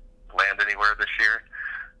land anywhere this year?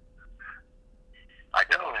 I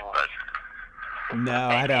don't, but no,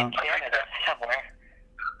 I don't. Canada somewhere.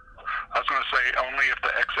 I was going to say only if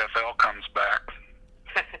the XFL comes back.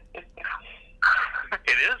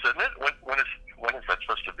 It is, isn't it? When is that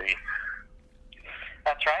supposed to be?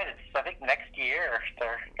 That's right. It's, I think, next year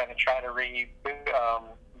they're going to try to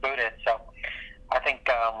boot it. So I think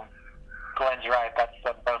Glenn's right. That's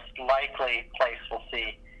the most likely place we'll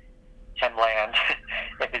see him land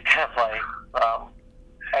if he's going to play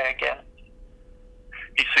again.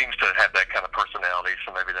 He seems to have that kind of personality,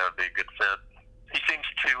 so maybe that would be a good fit. He seems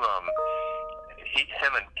to,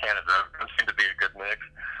 him and Canada seem to be a good mix.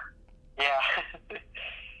 Yeah.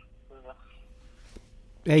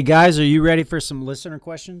 Hey, guys, are you ready for some listener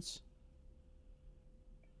questions?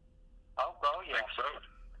 Oh yeah. I think so.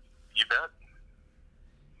 You bet.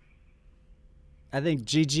 I think,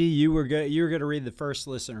 Gigi, you were going to read the first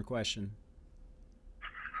listener question.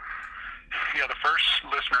 Yeah, the first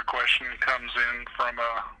listener question comes in from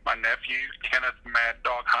my nephew, Kenneth Mad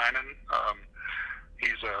Dog Heinen.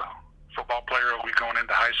 He's a football player who'll be going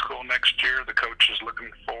into high school next year. The coach is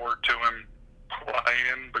looking forward to him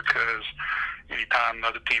playing because anytime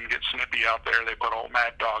another team gets snippy out there, they put old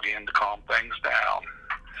Mad Dog in to calm things down.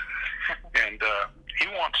 And he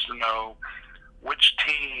wants to know which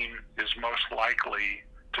team is most likely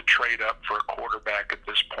to trade up for a quarterback at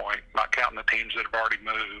this point, not counting the teams that have already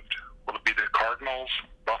moved. Will it be the Cardinals,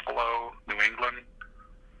 Buffalo, New England?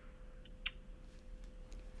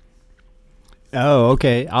 Oh,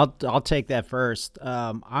 okay. I'll take that first.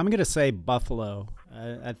 I'm going to say Buffalo.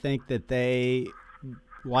 I think that they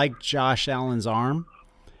like Josh Allen's arm,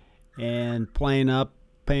 and playing up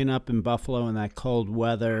in Buffalo in that cold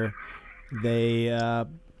weather,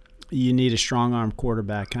 you need a strong arm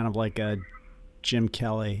quarterback, kind of like a Jim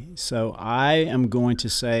Kelly. So I am going to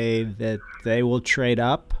say that they will trade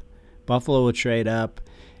up. Buffalo will trade up,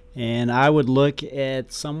 and I would look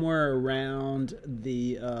at somewhere around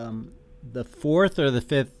the 4th or the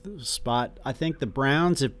 5th spot. I think the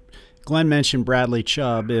Browns, if Glenn mentioned Bradley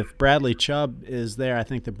Chubb, if Bradley Chubb is there, I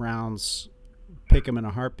think the Browns pick him in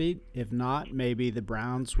a heartbeat. If not, maybe the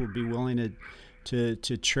Browns will be willing to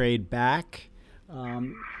trade back,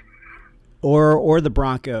 or the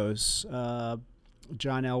Broncos.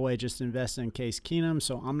 John Elway just invested in Case Keenum,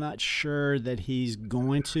 so I'm not sure that he's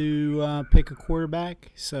going to pick a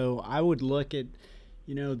quarterback. So I would look at,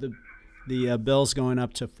 the Bills going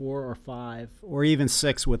up to 4 or 5 or even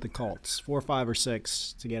 6 with the Colts. 4, 5, or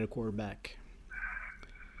 6 to get a quarterback.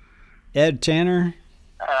 Ed, Tanner?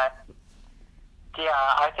 Yeah,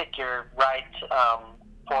 I think you're right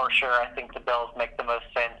for sure. I think the Bills make the most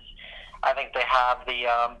sense. I think they have the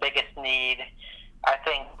biggest need. I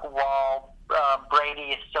think while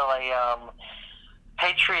Brady is still a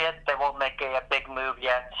Patriot, they won't make a big move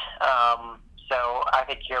yet. So I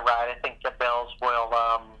think you're right. I think the Bills will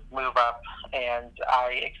move up, and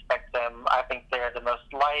I expect them. I think they're the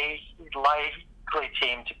most likely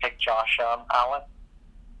team to pick Josh Allen.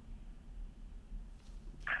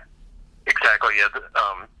 Exactly. Yeah.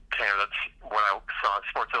 Tanner, that's what I saw.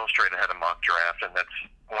 Sports Illustrated had a mock draft, and that's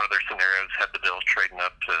one of their scenarios. Had the Bills trading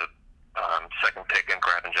up to second pick and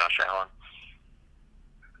grabbing Josh Allen.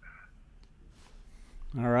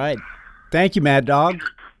 All right. Thank you, Mad Dog.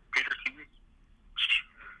 Peterson,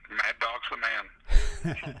 Mad Dog's the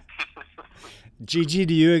man. Gigi,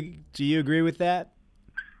 do you agree with that?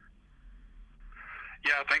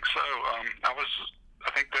 Yeah, I think so. I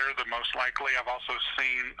think they're the most likely. I've also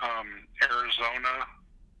seen Arizona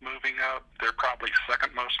moving up. They're probably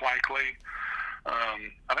second most likely.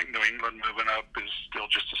 I think New England moving up is still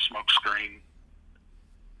just a smokescreen.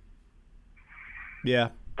 Yeah.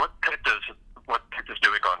 What pick does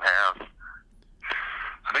Dewey Gone have?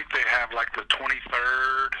 I think they have like the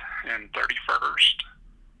 23rd and 31st.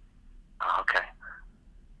 Oh, okay.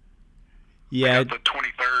 Yeah. They got the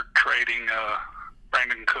 23rd trading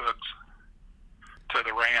Brandon Cooks to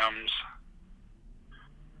the Rams.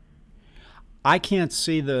 I can't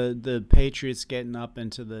see the Patriots getting up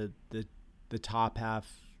into the top half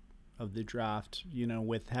of the draft,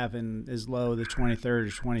 with having as low the 23rd or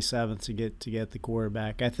 27th to get the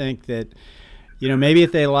quarterback. I think that, maybe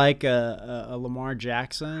if they like a Lamar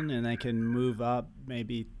Jackson and they can move up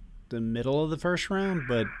maybe the middle of the first round,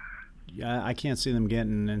 but I can't see them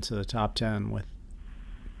getting into the top 10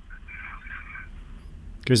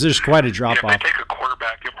 because there's quite a drop off. If they take a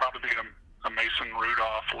quarterback, you'll probably be a Mason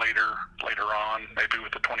Rudolph later on, maybe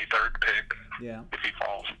with the 23rd pick. Yeah. If he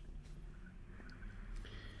falls.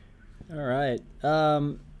 All right.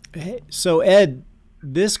 So Ed,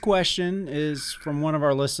 this question is from one of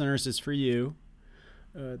our listeners. It's for you.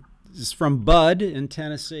 This is from Bud in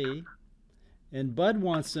Tennessee, and Bud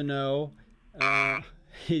wants to know.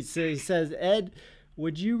 He says, Ed,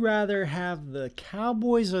 would you rather have the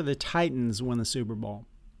Cowboys or the Titans win the Super Bowl?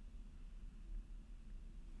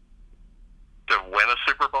 To win a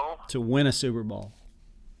Super Bowl? To win a Super Bowl.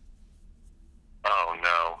 Oh,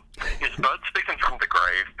 no. Is Bud speaking from the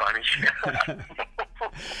grave by any chance?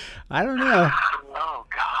 I don't know. Oh,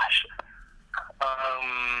 gosh.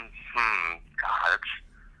 God,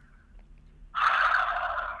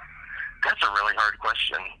 that's a really hard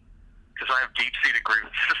question. Because I have deep-seated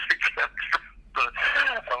grievances against the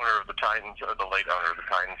owner of the Titans, or the late owner of the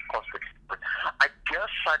Titans, plus I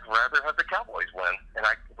guess I'd rather have the Cowboys win, and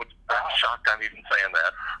I'm shocked I'm even saying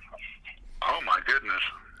that. Oh my goodness.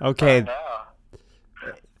 Okay.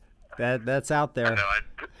 That's out there. I know,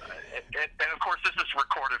 and of course this is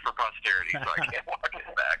recorded for posterity, so I can't walk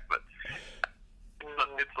it back, but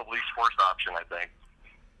it's the least worst option, I think.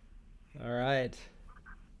 All right.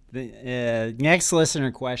 The next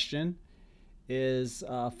listener question is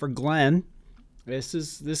for Glenn.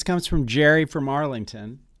 This comes from Jerry from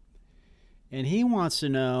Arlington, and he wants to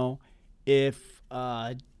know if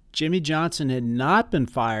Jimmy Johnson had not been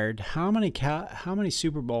fired, how many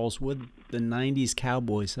Super Bowls would the '90s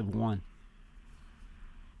Cowboys have won?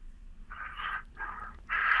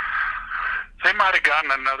 They might have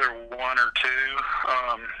gotten another one or two.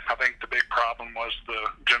 I think the big problem was the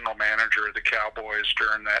general manager of the Cowboys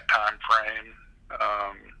during that time frame.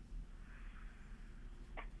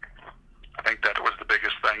 I think that was the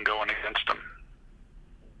biggest thing going against them.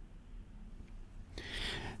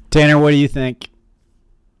 Tanner, what do you think?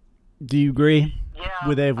 Do you agree? Yeah.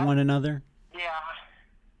 Would they have won another? Yeah.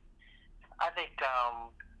 I think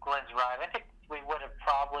Glenn's right. I think we would have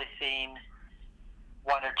probably seen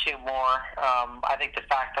one or two more. I think the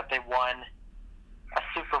fact that they won a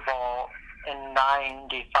Super Bowl in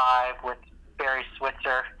 '95 with Barry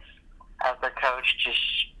Switzer as their coach just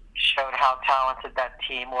showed how talented that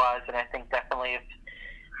team was, and I think definitely if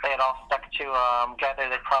they had all stuck together,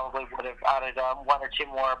 they probably would have added one or two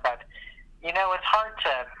more. But, it's hard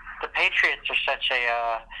to – the Patriots are such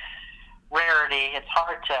a rarity. It's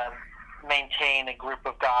hard to maintain a group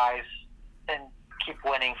of guys and keep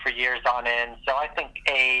winning for years on end. So I think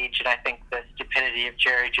age and I think the stupidity of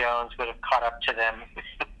Jerry Jones would have caught up to them,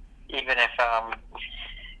 even if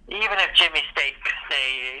Jimmy stayed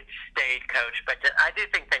coach. But I do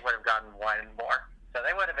think they would have gotten one more. So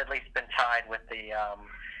they would have at least been tied with the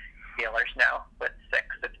Steelers now with 6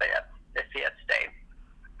 if he had stayed.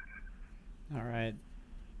 All right.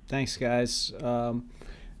 Thanks, guys.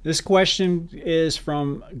 This question is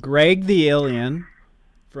from Greg the Alien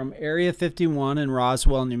from Area 51 in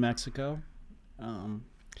Roswell, New Mexico.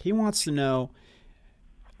 He wants to know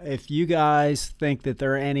if you guys think that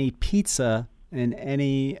there are any pizza in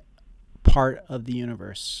any part of the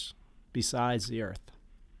universe besides the Earth.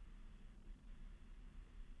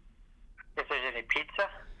 If there's any pizza?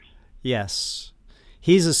 Yes.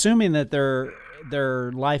 He's assuming that there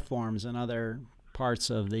are life forms in other parts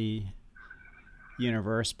of the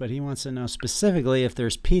universe, but he wants to know specifically if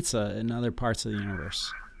there's pizza in other parts of the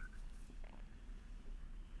universe.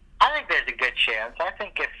 I think there's a good chance. I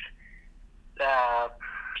think if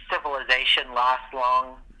civilization lasts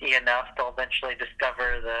long enough, they'll eventually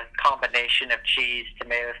discover the combination of cheese,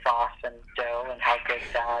 tomato sauce, and dough, and how good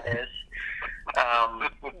that is.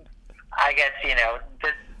 I guess,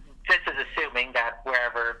 this is assuming that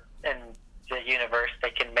wherever in the universe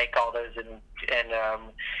they can make all those ingredients,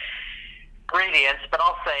 but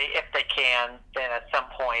I'll say if they can, then at some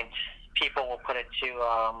point people will put it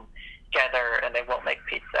together and they will make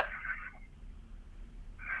pizza.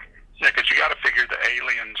 Yeah, because you got to figure the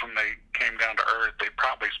aliens, when they came down to Earth, they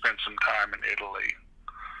probably spent some time in Italy.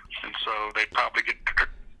 And so they probably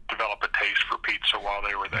develop a taste for pizza while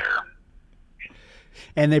they were there.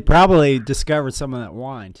 And they probably discovered some of that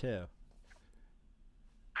wine, too.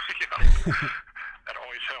 Yeah, that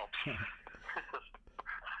always helps.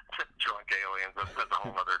 Drunk aliens, that's a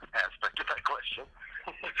whole other aspect of that question.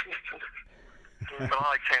 But I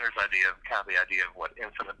like Tanner's idea of the idea of what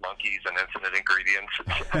infinite monkeys and infinite ingredients.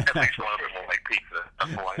 At least one of them will make pizza.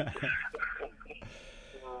 That's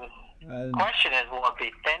the Question is, will it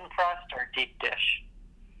be thin crust or deep dish?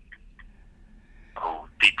 Oh,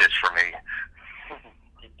 deep dish for me.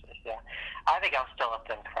 Deep dish, yeah. I think I'm still a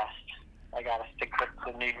thin crust. I gotta stick with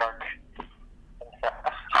the New York.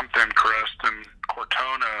 I'm thin crust, and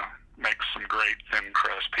Cortona makes some great thin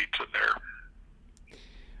crust pizza there.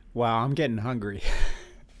 Wow, I'm getting hungry.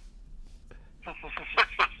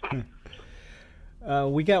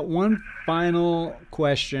 We got one final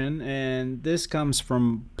question, and this comes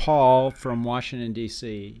from Paul from Washington,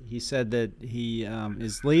 D.C. He said that he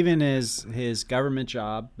is leaving his government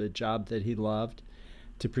job, the job that he loved,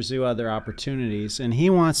 to pursue other opportunities. And he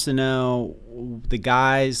wants to know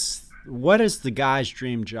what is the guy's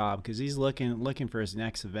dream job? Because he's looking for his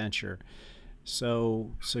next adventure.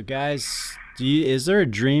 So guys, is there a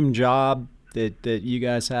dream job that you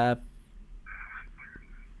guys have?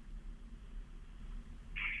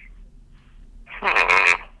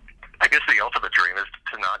 I guess the ultimate dream is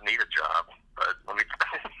to not need a job, but let me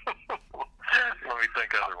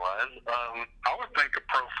think otherwise. I would think a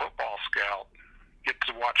pro football scout. Get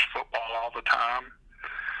to watch football all the time.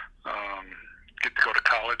 Get to go to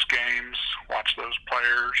college games, watch those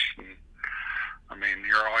players. And, I mean,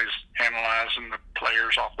 you're always analyzing the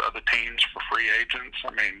players off the other teams for free agents. I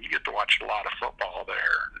mean, you get to watch a lot of football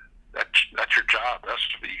there. That's your job. That's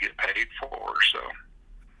what you get paid for. So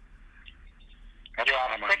that's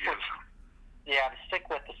what I'm going to use. Yeah, to stick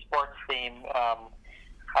with the sports theme, I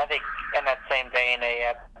think in that same vein,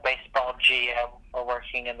 a baseball GM or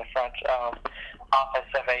working in the front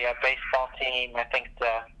office of a baseball team. I think it's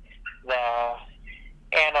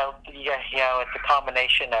a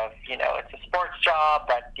combination of, it's a sports job,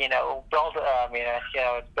 but,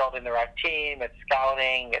 it's building the right team, it's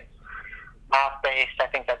scouting, it's math-based. I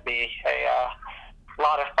think that'd be a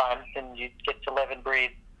lot of fun, and you get to live and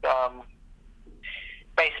breathe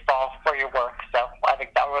baseball for your work. So I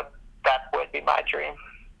think that would be my dream.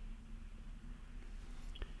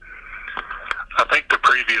 I think the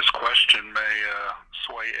previous question may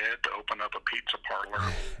sway Ed to open up a pizza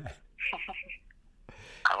parlor.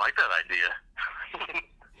 I like that idea.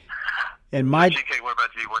 And GK, what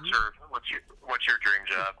about you? What's your dream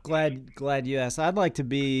job? Glad you asked. I'd like to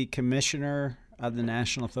be commissioner of the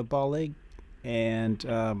National Football League, and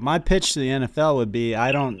my pitch to the NFL would be: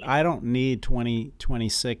 I don't need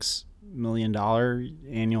 $26 million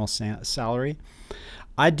annual salary.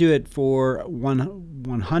 I'd do it for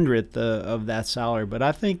 1/100th of that salary. But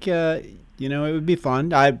I think it would be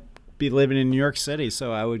fun. I'd be living in New York City,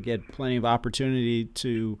 so I would get plenty of opportunity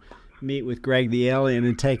to meet with Greg the Alien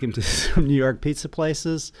and take him to some New York pizza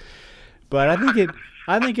places. But I think it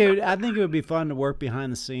would be fun to work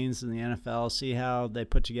behind the scenes in the NFL, see how they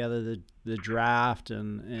put together the draft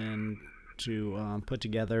and to put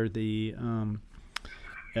together the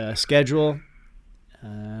schedule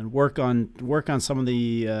and work on some of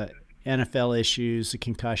the NFL issues, the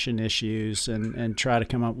concussion issues, and try to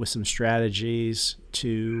come up with some strategies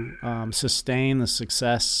to sustain the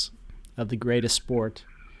success of the greatest sport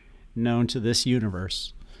known to this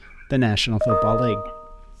universe, the National Football League.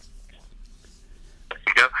 There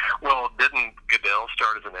you go. Well, didn't Goodell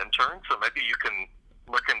start as an intern? So maybe you can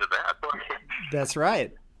look into that. That's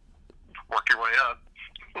right. Work your way up.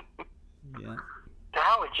 Yeah.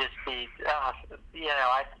 That would just be, I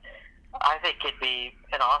think it'd be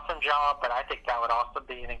an awesome job, but I think that would also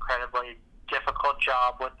be an incredibly difficult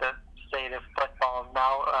job with the state of football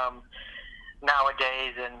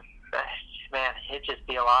nowadays. And man, it'd just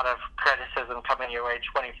be a lot of criticism coming your way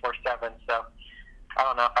 24/7. So I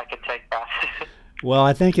don't know if I could take that. Well,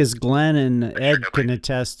 I think as Glenn and Ed can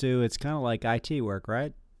attest to, it's kind of like IT work,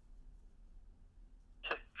 right?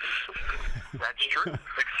 That's true,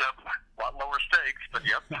 except a lot lower stakes, but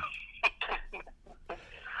yep.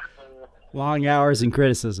 Long hours and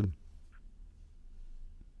criticism.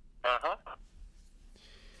 Uh-huh.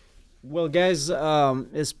 Well, guys,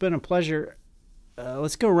 it's been a pleasure.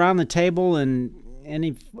 Let's go around the table and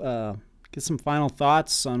get some final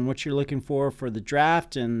thoughts on what you're looking for the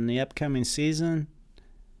draft and the upcoming season.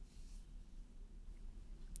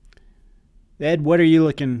 Ed, what are you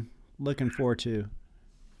looking forward to?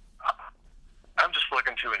 I'm just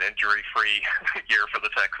looking to an injury-free year for the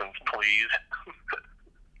Texans, please.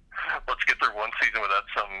 Let's get through one season without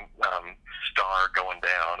some star going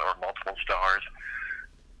down or multiple stars.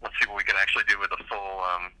 Let's see what we can actually do with a full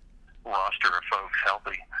roster of folks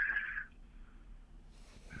healthy.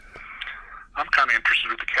 I'm kind of interested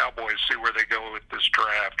with the Cowboys, see where they go with this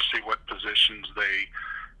draft, see what positions they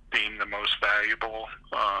deem the most valuable.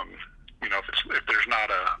 If there's not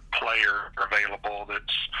a player available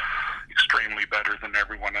that's extremely better than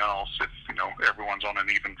everyone else, if everyone's on an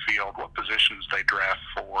even field, what positions they draft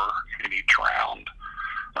for in each round,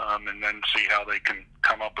 and then see how they can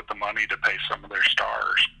come up with the money to pay some of their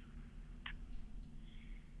stars.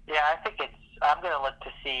 Yeah, I think I'm going to look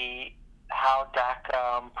to see how Dak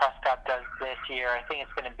Prescott does this year. I think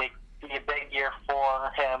it's going to be a big year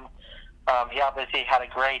for him. He obviously had a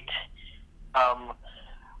great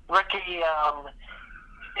rookie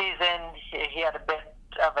season. He had a bit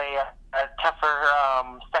of a tougher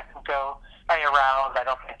second go around. I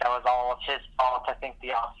don't think that was all of his fault. I think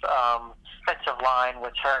the offensive line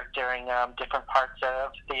was hurt during different parts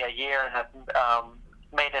of the year and have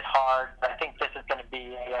made it hard. I think this is going to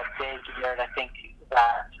be a big year, and I think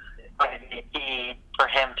that's going to be key for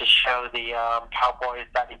him to show the Cowboys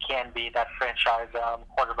that he can be that franchise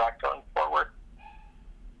quarterback going forward.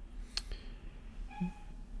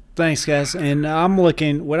 Thanks, guys. And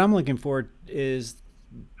what I'm looking for is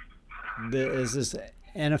this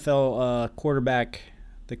NFL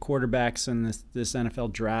the quarterbacks in this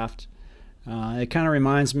NFL draft. It kind of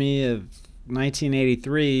reminds me of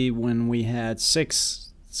 1983 when we had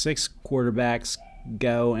six quarterbacks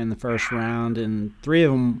go in the first round, and 3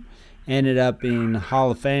 of them ended up being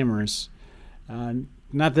Hall of Famers.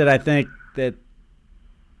 Not that I think that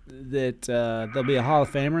there'll be a Hall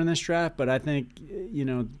of Famer in this draft, but I think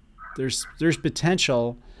there's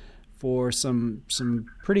potential for some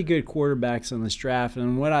pretty good quarterbacks in this draft.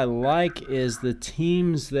 And what I like is the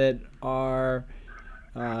teams that are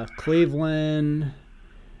Cleveland,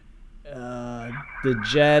 the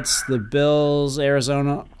Jets, the Bills,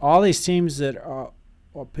 Arizona, all these teams that are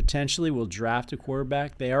potentially will draft a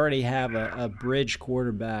quarterback. They already have a bridge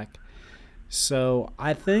quarterback. So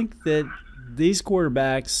I think that these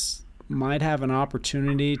quarterbacks might have an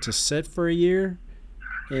opportunity to sit for a year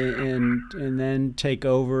and then take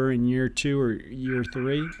over in year 2 or year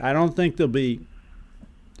 3. I don't think they'll be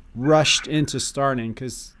rushed into starting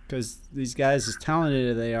because these guys, as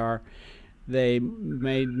talented as they are, they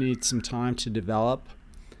may need some time to develop.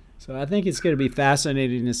 So I think it's going to be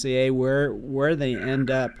fascinating to see where they end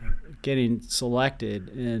up getting selected,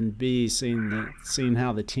 and B, seeing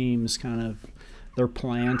how the teams kind of their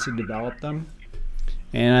plan to develop them.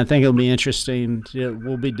 And I think it'll be interesting.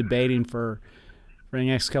 We'll be debating for the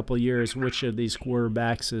next couple of years which of these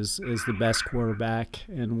quarterbacks is the best quarterback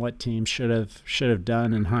and what team should have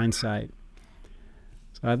done in hindsight.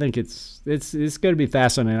 So I think it's going to be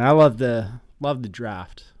fascinating. I love the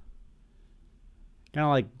draft. Kind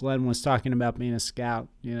of like Glenn was talking about being a scout.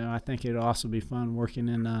 I think it'd also be fun working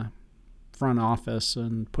in a front office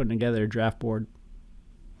and putting together a draft board.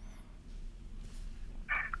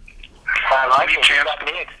 I like it. You got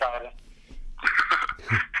me excited.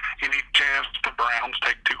 Any chance the Browns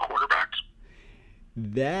take 2 quarterbacks?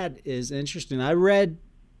 That is interesting. I read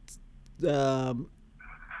an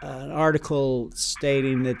article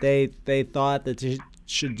stating that they thought that they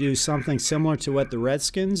should do something similar to what the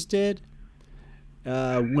Redskins did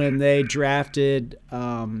when they drafted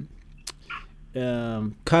Cousins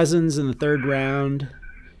in the third round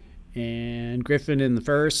and Griffin in the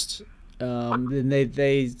first. And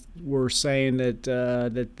they were saying that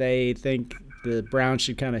they think the Browns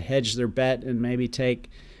should kind of hedge their bet and maybe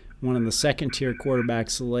take one of the second-tier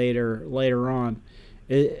quarterbacks later on.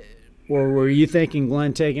 Or were you thinking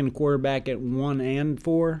Glenn taking a quarterback at 1 and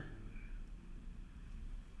 4?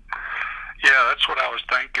 Yeah, that's what I was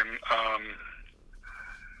thinking.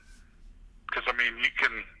 Because, I mean, you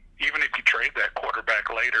can, even if you trade that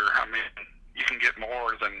quarterback later, I mean, you can get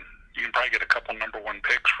more than, you can probably get a couple number 1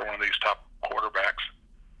 picks for one of these top quarterbacks.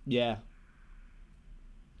 Yeah.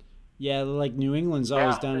 Yeah, like New England's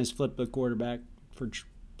always done is flip the quarterback for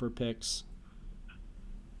picks.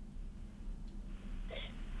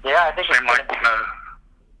 Yeah, I think Same like when,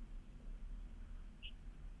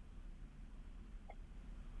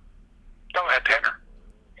 go ahead, Tanner.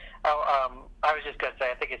 I was just going to say,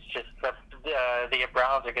 I think it's just the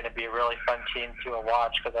Browns are going to be a really fun team to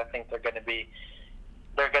watch because I think they're going to be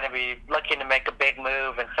looking to make a big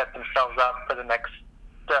move and set themselves up for the next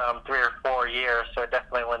 3 or 4 years. So it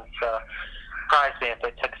definitely wouldn't surprise me if they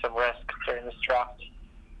took some risks during this draft.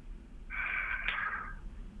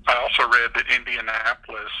 I also read that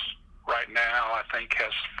Indianapolis right now, I think,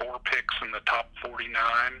 has 4 picks in the top 49,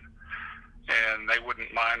 and they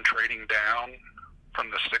wouldn't mind trading down from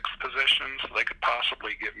the 6th position, so they could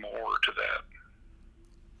possibly get more to that.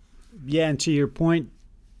 Yeah, and to your point,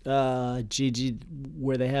 Gigi,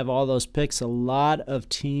 where they have all those picks, a lot of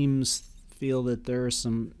teams feel that there's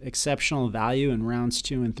some exceptional value in rounds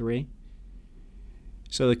 2 and 3.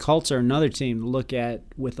 So the Colts are another team to look at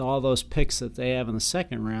with all those picks that they have in the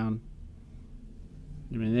second round.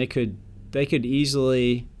 I mean, they could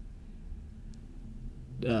easily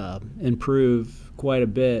improve quite a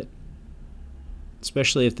bit,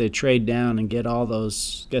 especially if they trade down and get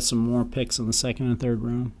some more picks in the second and third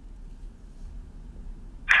round.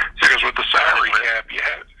 Because with the salary cap, you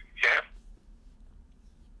have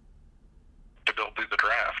to build through the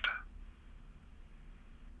draft.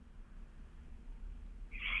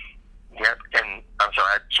 Yep, and I'm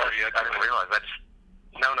sorry. I didn't realize. I'm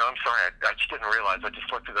sorry. I just didn't realize. I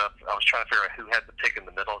just looked it up. I was trying to figure out who had the pick in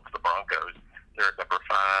the middle. It's the Broncos. They're at number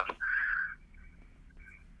 5.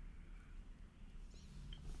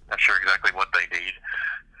 Not sure exactly what they need.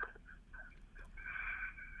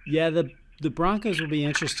 Yeah, the Broncos will be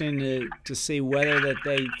interesting to see whether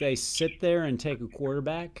that they sit there and take a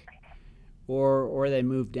quarterback, or they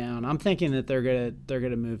move down. I'm thinking that they're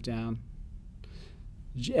gonna move down.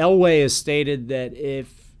 Elway has stated that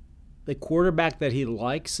if the quarterback that he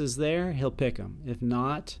likes is there, he'll pick him. If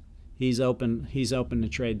not, he's open to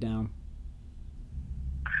trade down.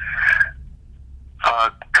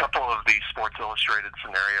 A couple of the Sports Illustrated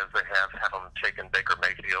scenarios they have them taking Baker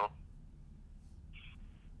Mayfield.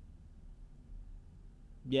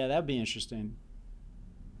 Yeah, that'd be interesting.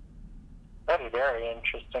 That'd be very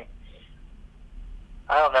interesting.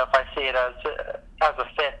 I don't know if I see it as a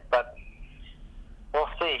fit, but we'll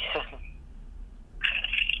see.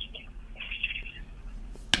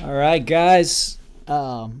 All right, guys.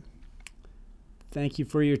 Thank you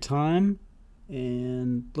for your time,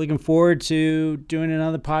 and looking forward to doing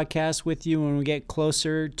another podcast with you when we get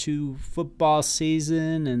closer to football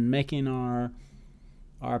season and making our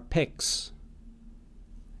picks.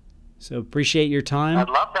 So appreciate your time. I'd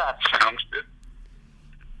love that. Sounds good.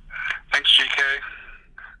 Thanks, GK.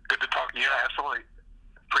 Good to talk to you. Yeah, absolutely.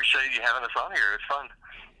 Appreciate you having us on here. It's fun.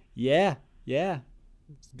 Yeah.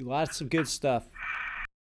 Lots of good stuff.